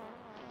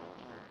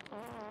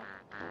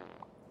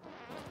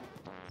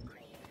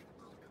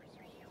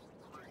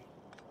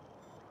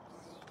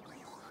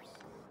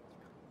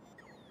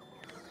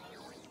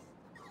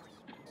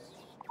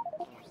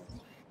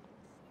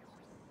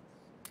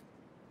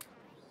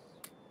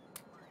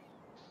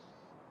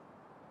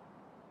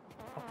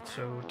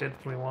 So did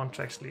we want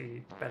to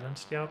actually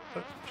balance the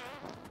output?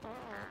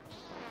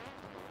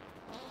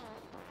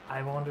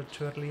 I wanted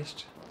to at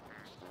least.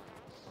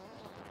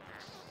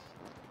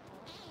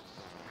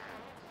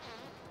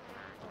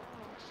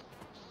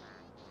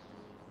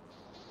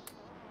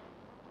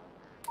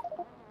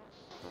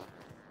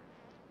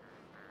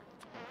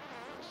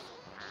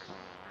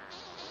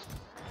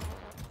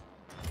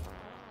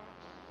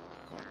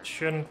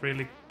 Shouldn't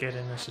really get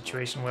in a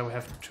situation where we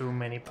have too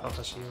many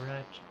puffers here,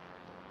 right?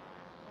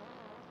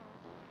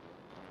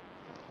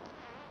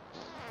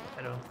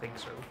 I don't think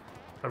so.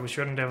 But we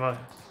shouldn't ever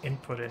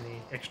input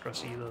any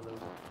extras either, though.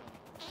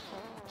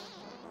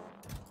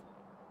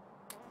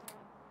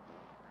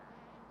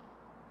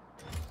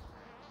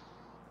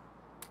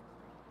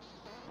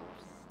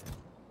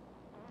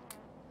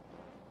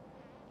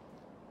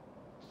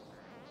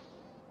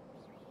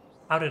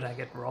 How did I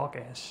get raw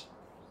gas?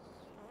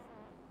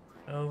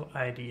 No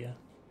idea.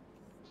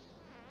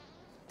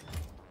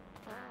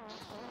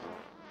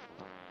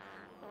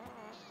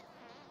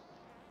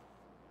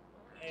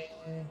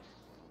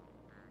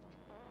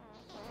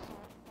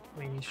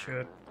 We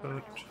should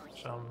put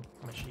some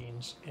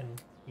machines in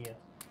here.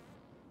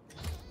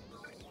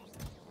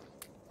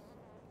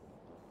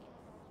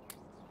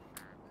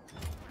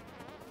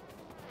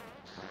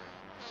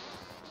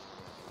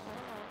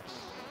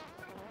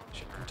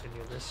 Should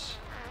continue this.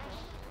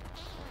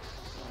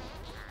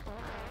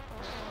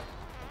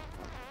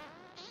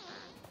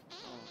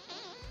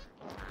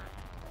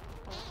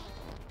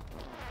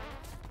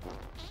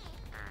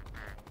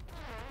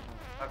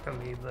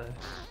 Hopefully the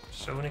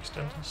zone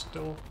extenders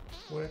still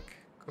work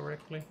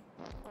correctly.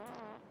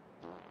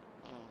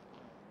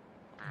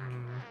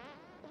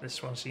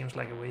 This one seems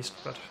like a waste,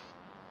 but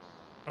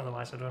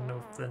otherwise I don't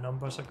know if the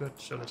numbers are good,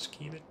 so let's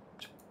keep it.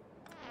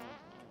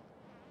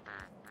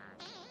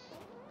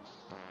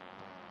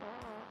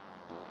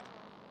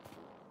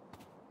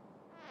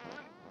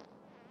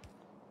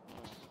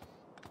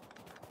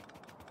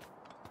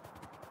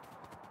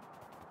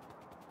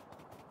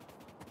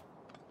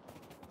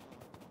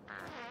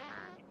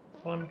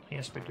 One,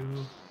 yes we do.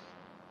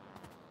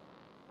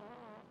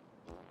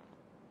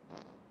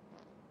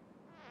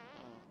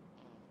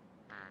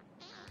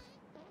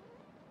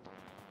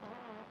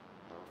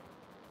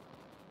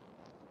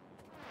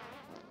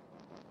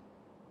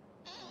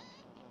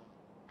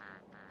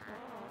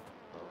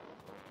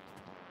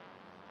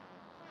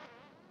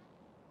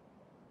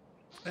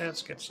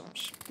 Let's get some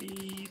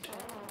speed.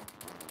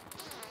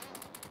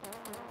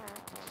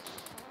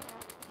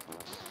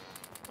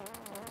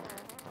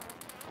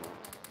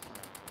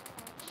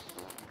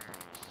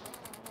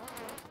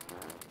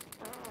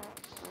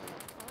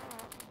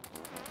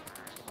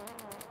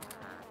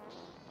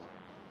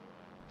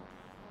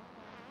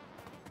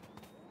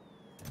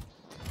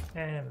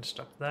 And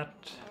stop that.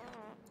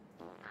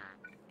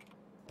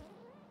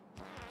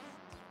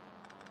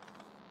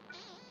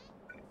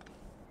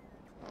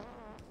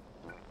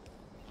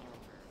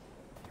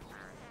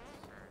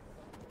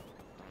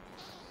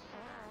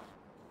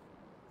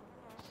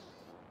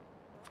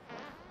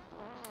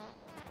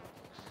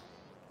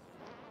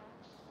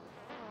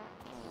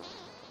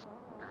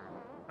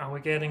 Are we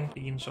getting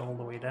beans all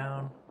the way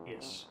down?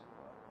 Yes.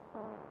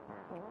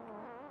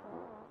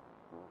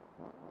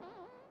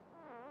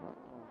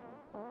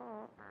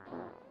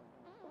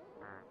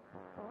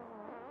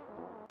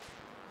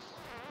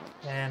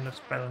 And let's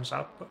balance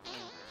output.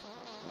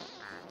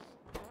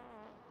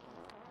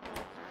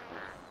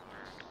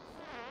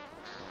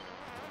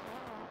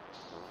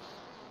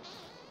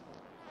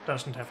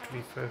 Doesn't have to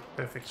be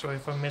perfect, so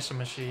if I miss a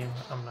machine,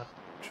 I'm not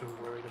too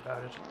worried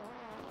about it.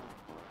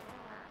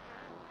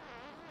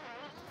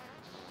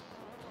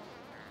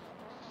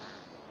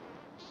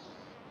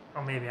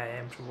 Or maybe I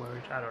am too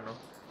worried, I don't know.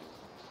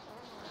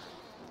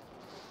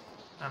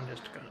 I'm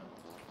just gonna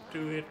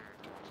do it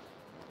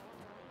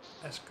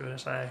as good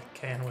as I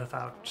can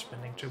without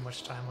spending too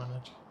much time on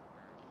it.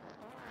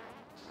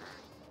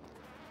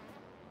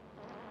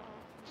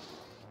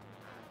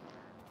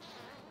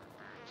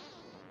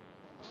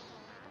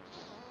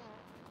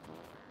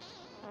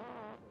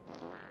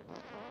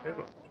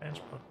 Oh,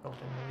 transport belt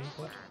in the way,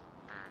 what?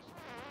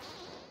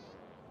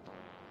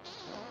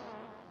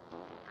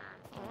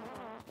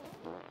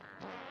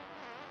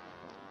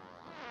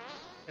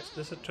 Is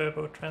this a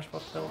turbo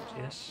transport belt?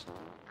 Yes.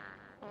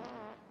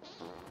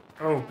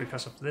 Oh,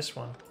 because of this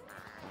one.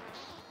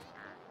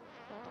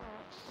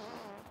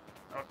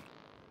 Oh,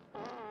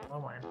 I'll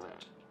mind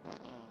that.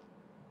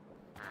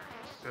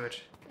 Good.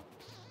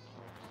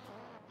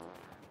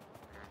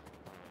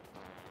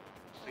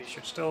 We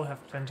should still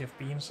have plenty of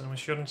beams, and we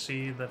shouldn't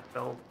see that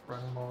belt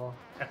run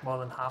at more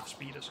than half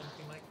speed or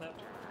something like that.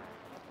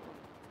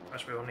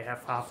 Because we only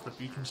have half the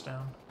beacons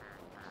down.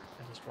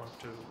 I just want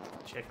to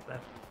check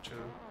that to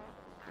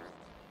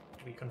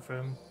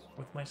reconfirm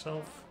with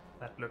myself.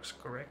 That looks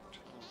correct.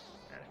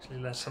 Actually,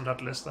 a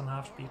lot less than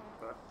half speed,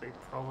 but they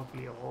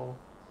probably all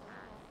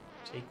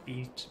take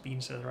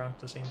beans at around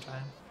the same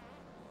time.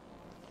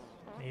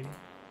 Maybe.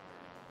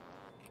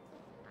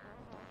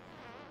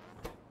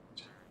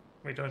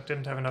 We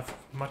didn't have enough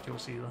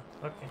modules either.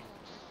 Okay.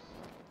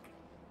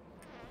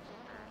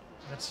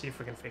 Let's see if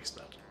we can fix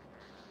that.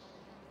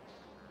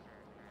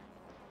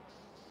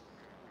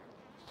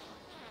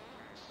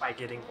 By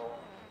getting more.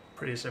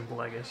 Pretty simple,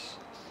 I guess.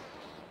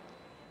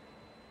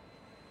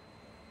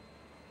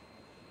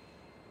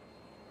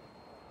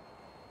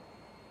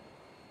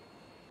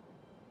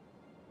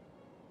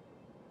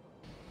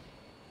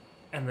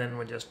 And then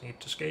we just need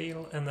to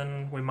scale, and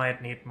then we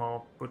might need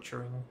more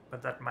butchering,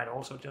 but that might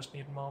also just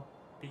need more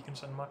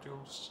beacons and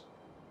modules.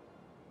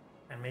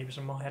 And maybe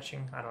some more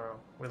hatching, I don't know,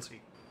 we'll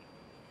see.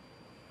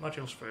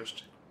 Modules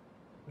first.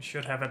 We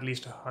should have at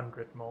least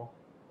 100 more,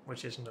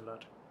 which isn't a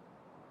lot.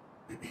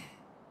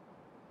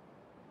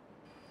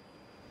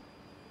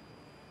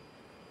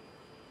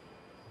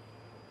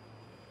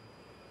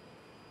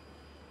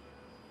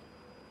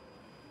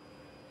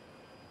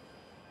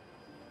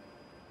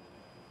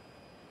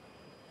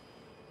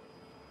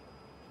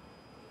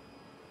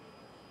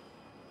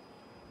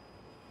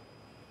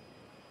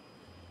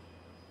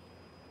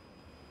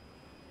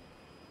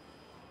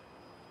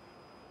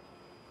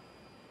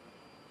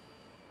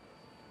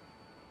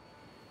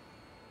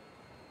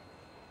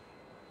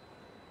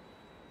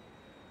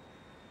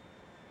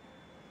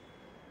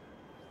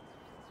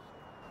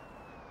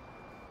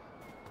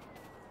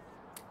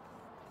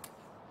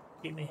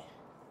 Gimme.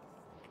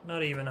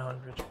 Not even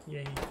 100.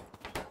 Yay.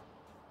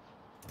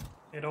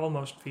 It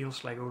almost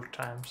feels like old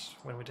times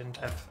when we didn't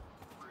have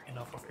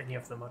enough of any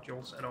of the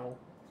modules at all.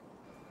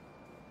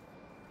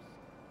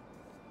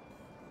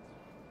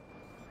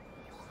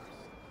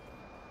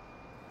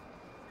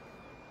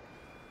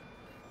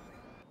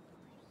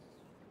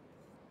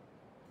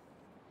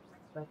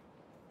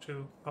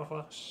 2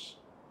 buffers.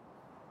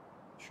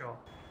 Sure.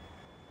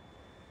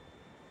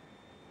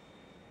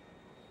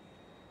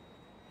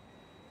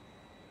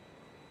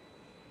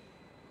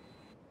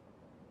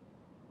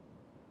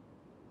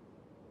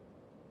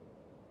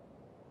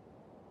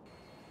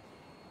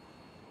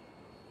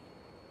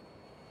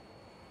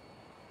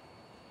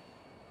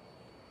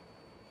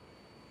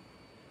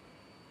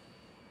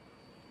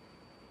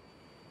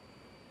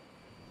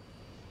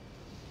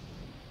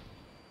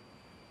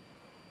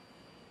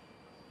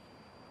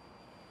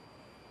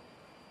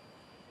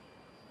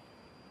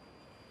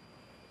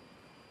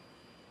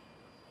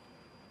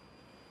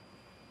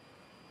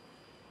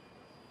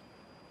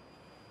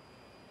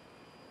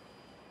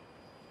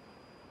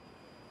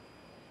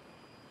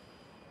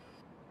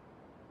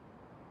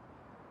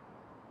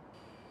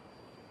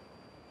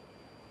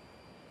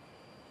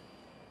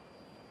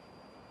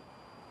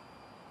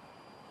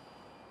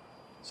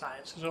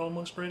 Science is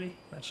almost ready.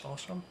 That's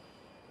awesome.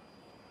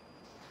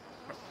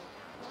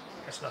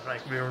 It's not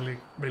like we're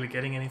really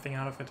getting anything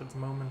out of it at the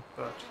moment,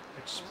 but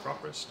it's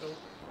progress still.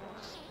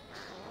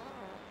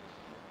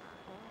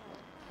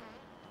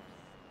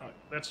 Alright,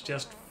 let's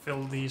just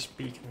fill these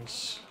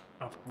beacons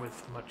up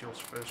with modules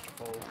first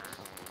of all.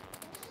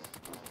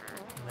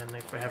 And then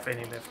if we have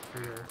any left,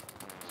 we'll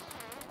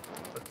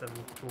put them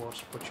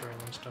towards butchering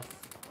and stuff.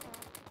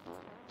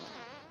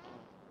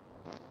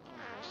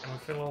 And we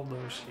fill all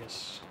those,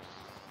 yes.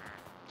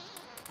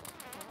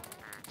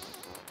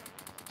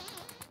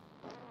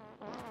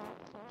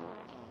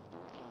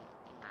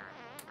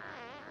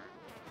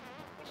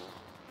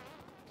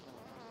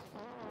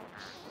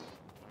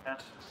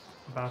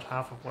 About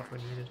half of what we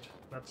needed.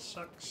 That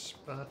sucks,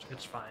 but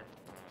it's fine.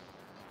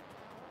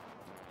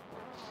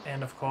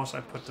 And of course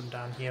I put them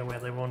down here where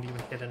they won't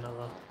even hit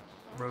another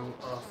row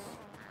of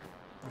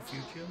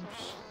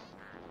refugiums.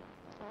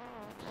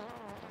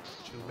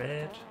 Too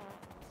bad.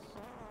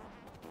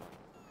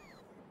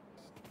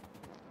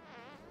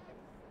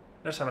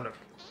 Let's have a look.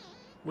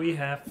 We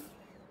have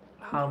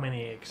how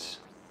many eggs?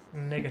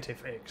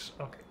 Negative eggs,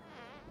 okay.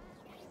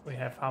 We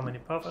have how many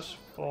buffers?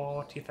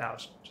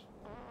 40,000.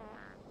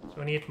 So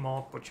we need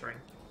more butchering.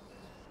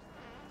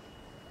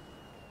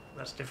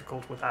 That's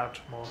difficult without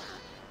more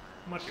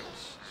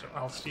modules. So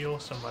I'll steal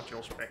some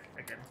modules back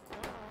again.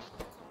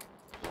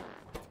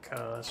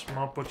 Because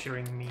more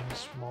butchering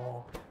means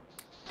more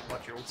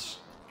modules.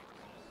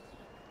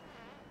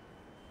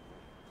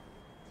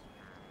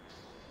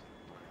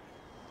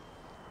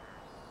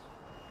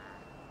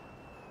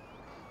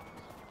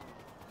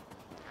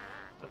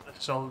 But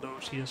that's all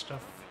those here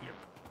stuff. Yep.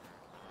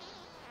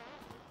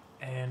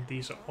 And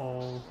these are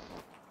all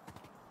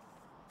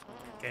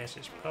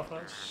gaseous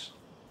buffers.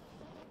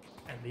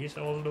 And these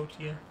are all loaded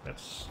here.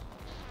 Let's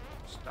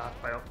start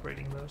by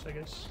upgrading those, I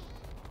guess.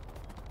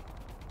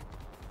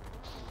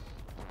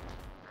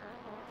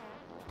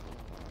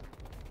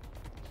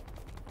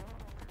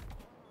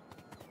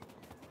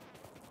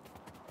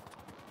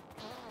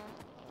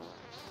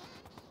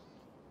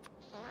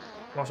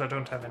 Of course I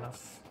don't have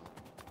enough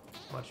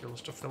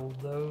modules to fill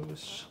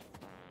those.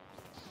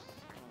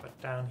 But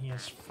down here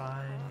is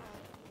fine.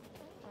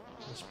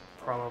 This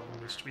probably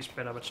needs to be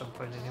sped up at some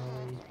point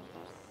anyway.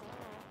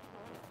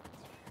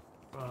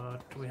 But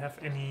do we have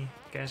any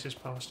gaseous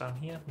powers down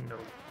here? No.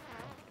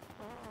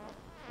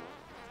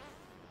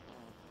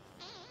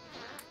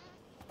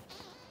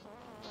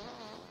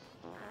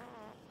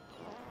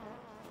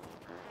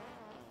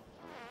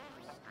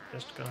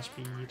 Just gonna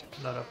speed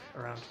that up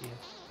around here.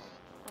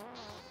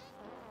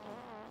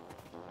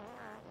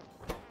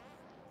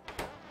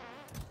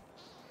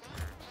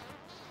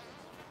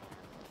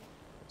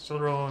 Still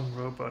rolling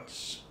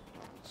robots,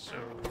 so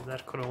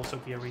that could also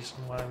be a reason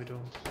why we don't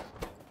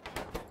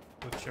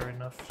butcher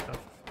enough stuff.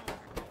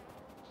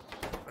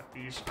 But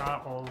these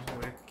are all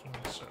working,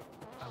 so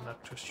I'm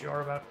not too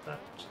sure about that.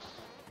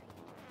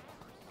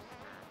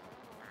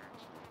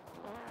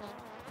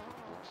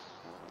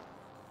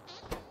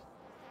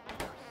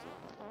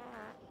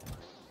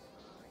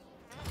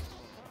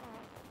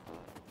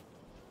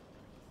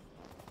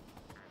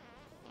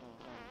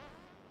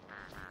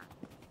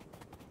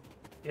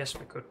 Yes,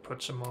 we could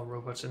put some more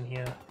robots in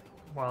here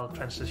while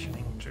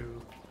transitioning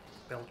to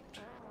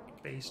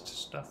belt-based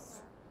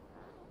stuff.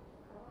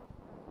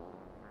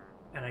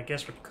 And I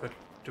guess we could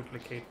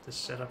duplicate this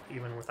setup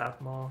even without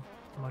more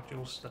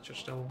modules. That should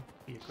still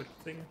be a good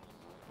thing.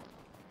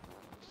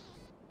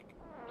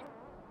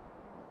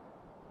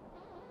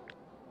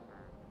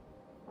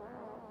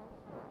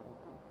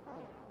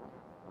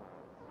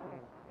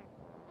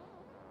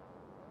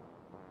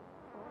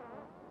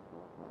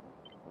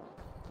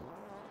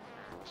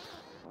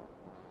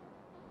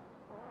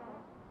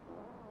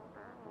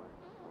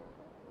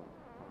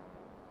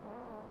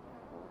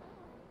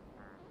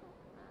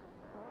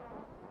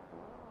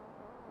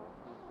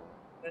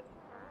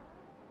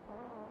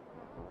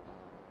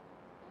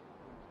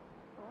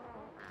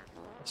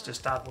 Let's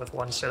just start with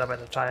one setup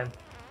at a time.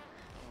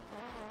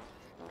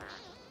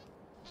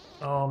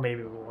 Oh,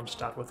 maybe we won't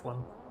start with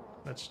one.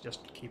 Let's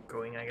just keep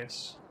going, I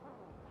guess.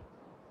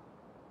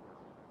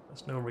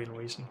 There's no real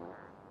reason.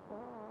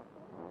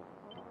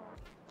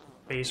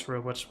 space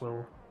robots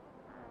will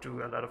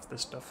do a lot of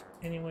this stuff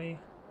anyway.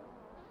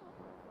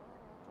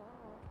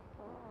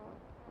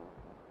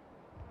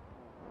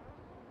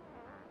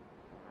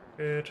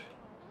 Good.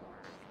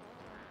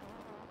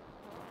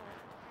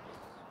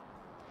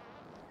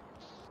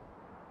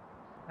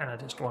 And I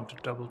just want to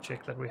double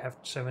check that we have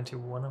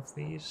 71 of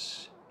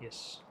these.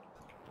 Yes.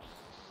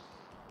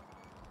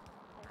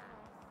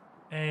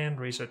 And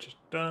research is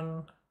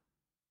done.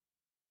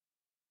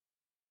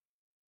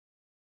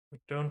 We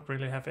don't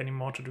really have any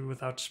more to do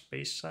without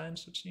space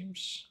science, it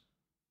seems.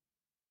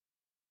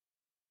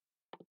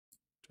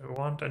 Do we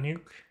want a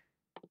nuke?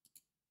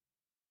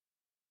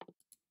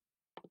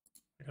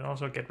 We can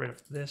also get rid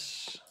of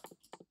this.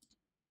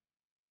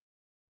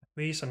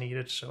 These are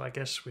needed, so I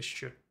guess we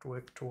should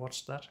work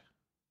towards that.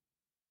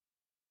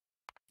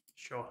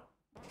 Sure.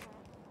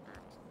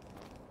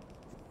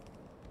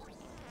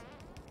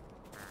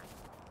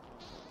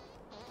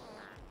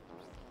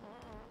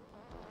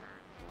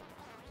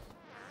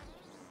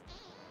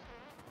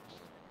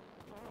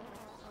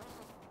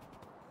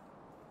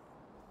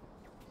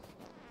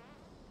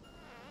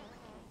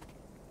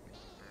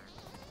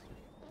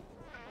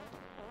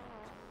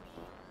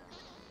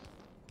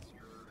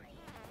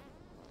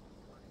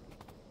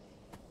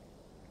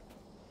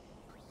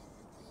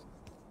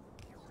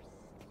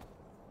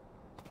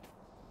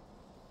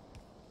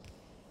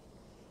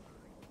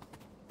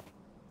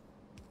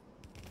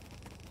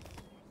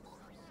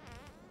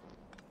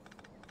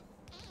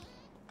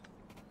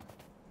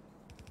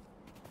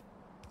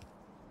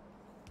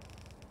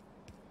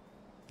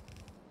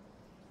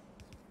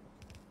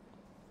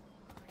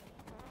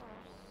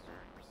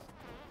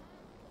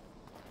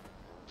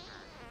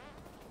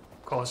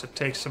 Of course, it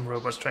takes some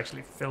robots to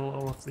actually fill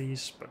all of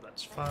these, but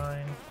that's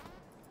fine.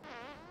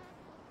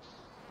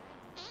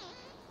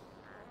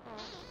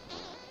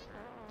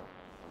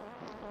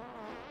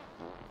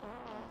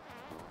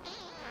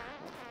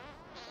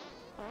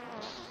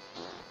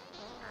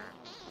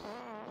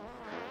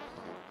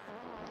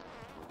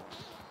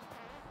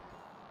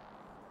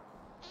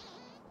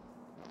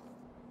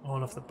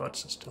 All of the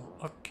butts are still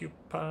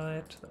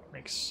occupied, that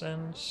makes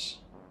sense.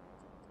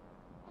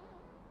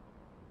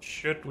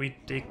 Should we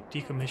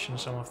decommission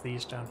some of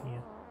these down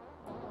here?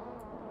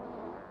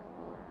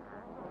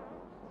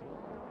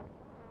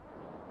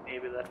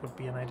 Maybe that would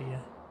be an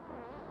idea.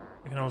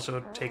 We can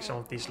also take some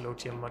of these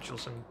low-tier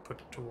modules and put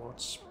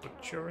towards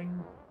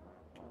butchering.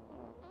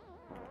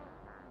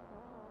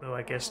 Though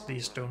I guess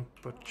these don't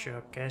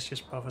butcher gaseous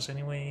buffers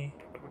anyway,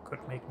 but we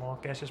could make more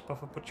gaseous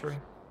buffer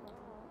butchering.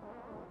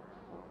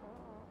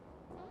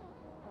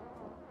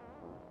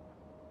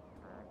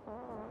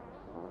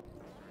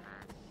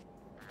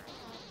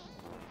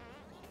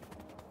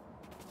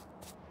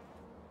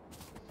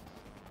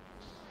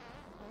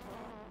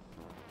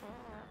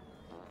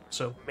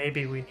 So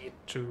maybe we need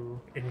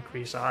to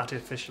increase our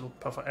artificial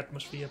buffer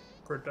atmosphere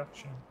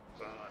production,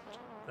 but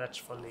that's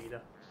for later.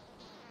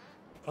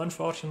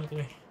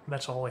 Unfortunately,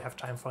 that's all we have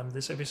time for in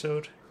this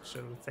episode,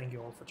 so thank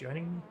you all for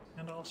joining me,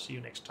 and I'll see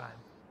you next time.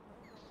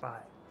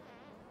 Bye.